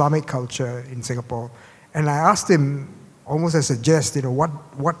Islamic culture in Singapore, and I asked him almost as a jest,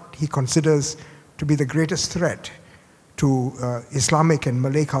 what he considers to be the greatest threat to Islamic and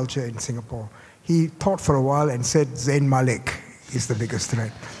Malay culture in Singapore. He thought for a while and said Zayn Malik is the biggest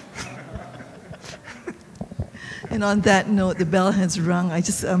threat. And on that note, the bell has rung. I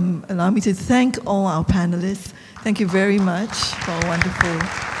just allow me to thank all our panelists. Thank you very much for a wonderful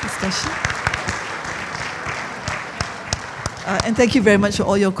discussion. And thank you very much for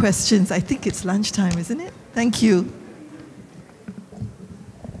all your questions. I think it's lunchtime, isn't it? Thank you.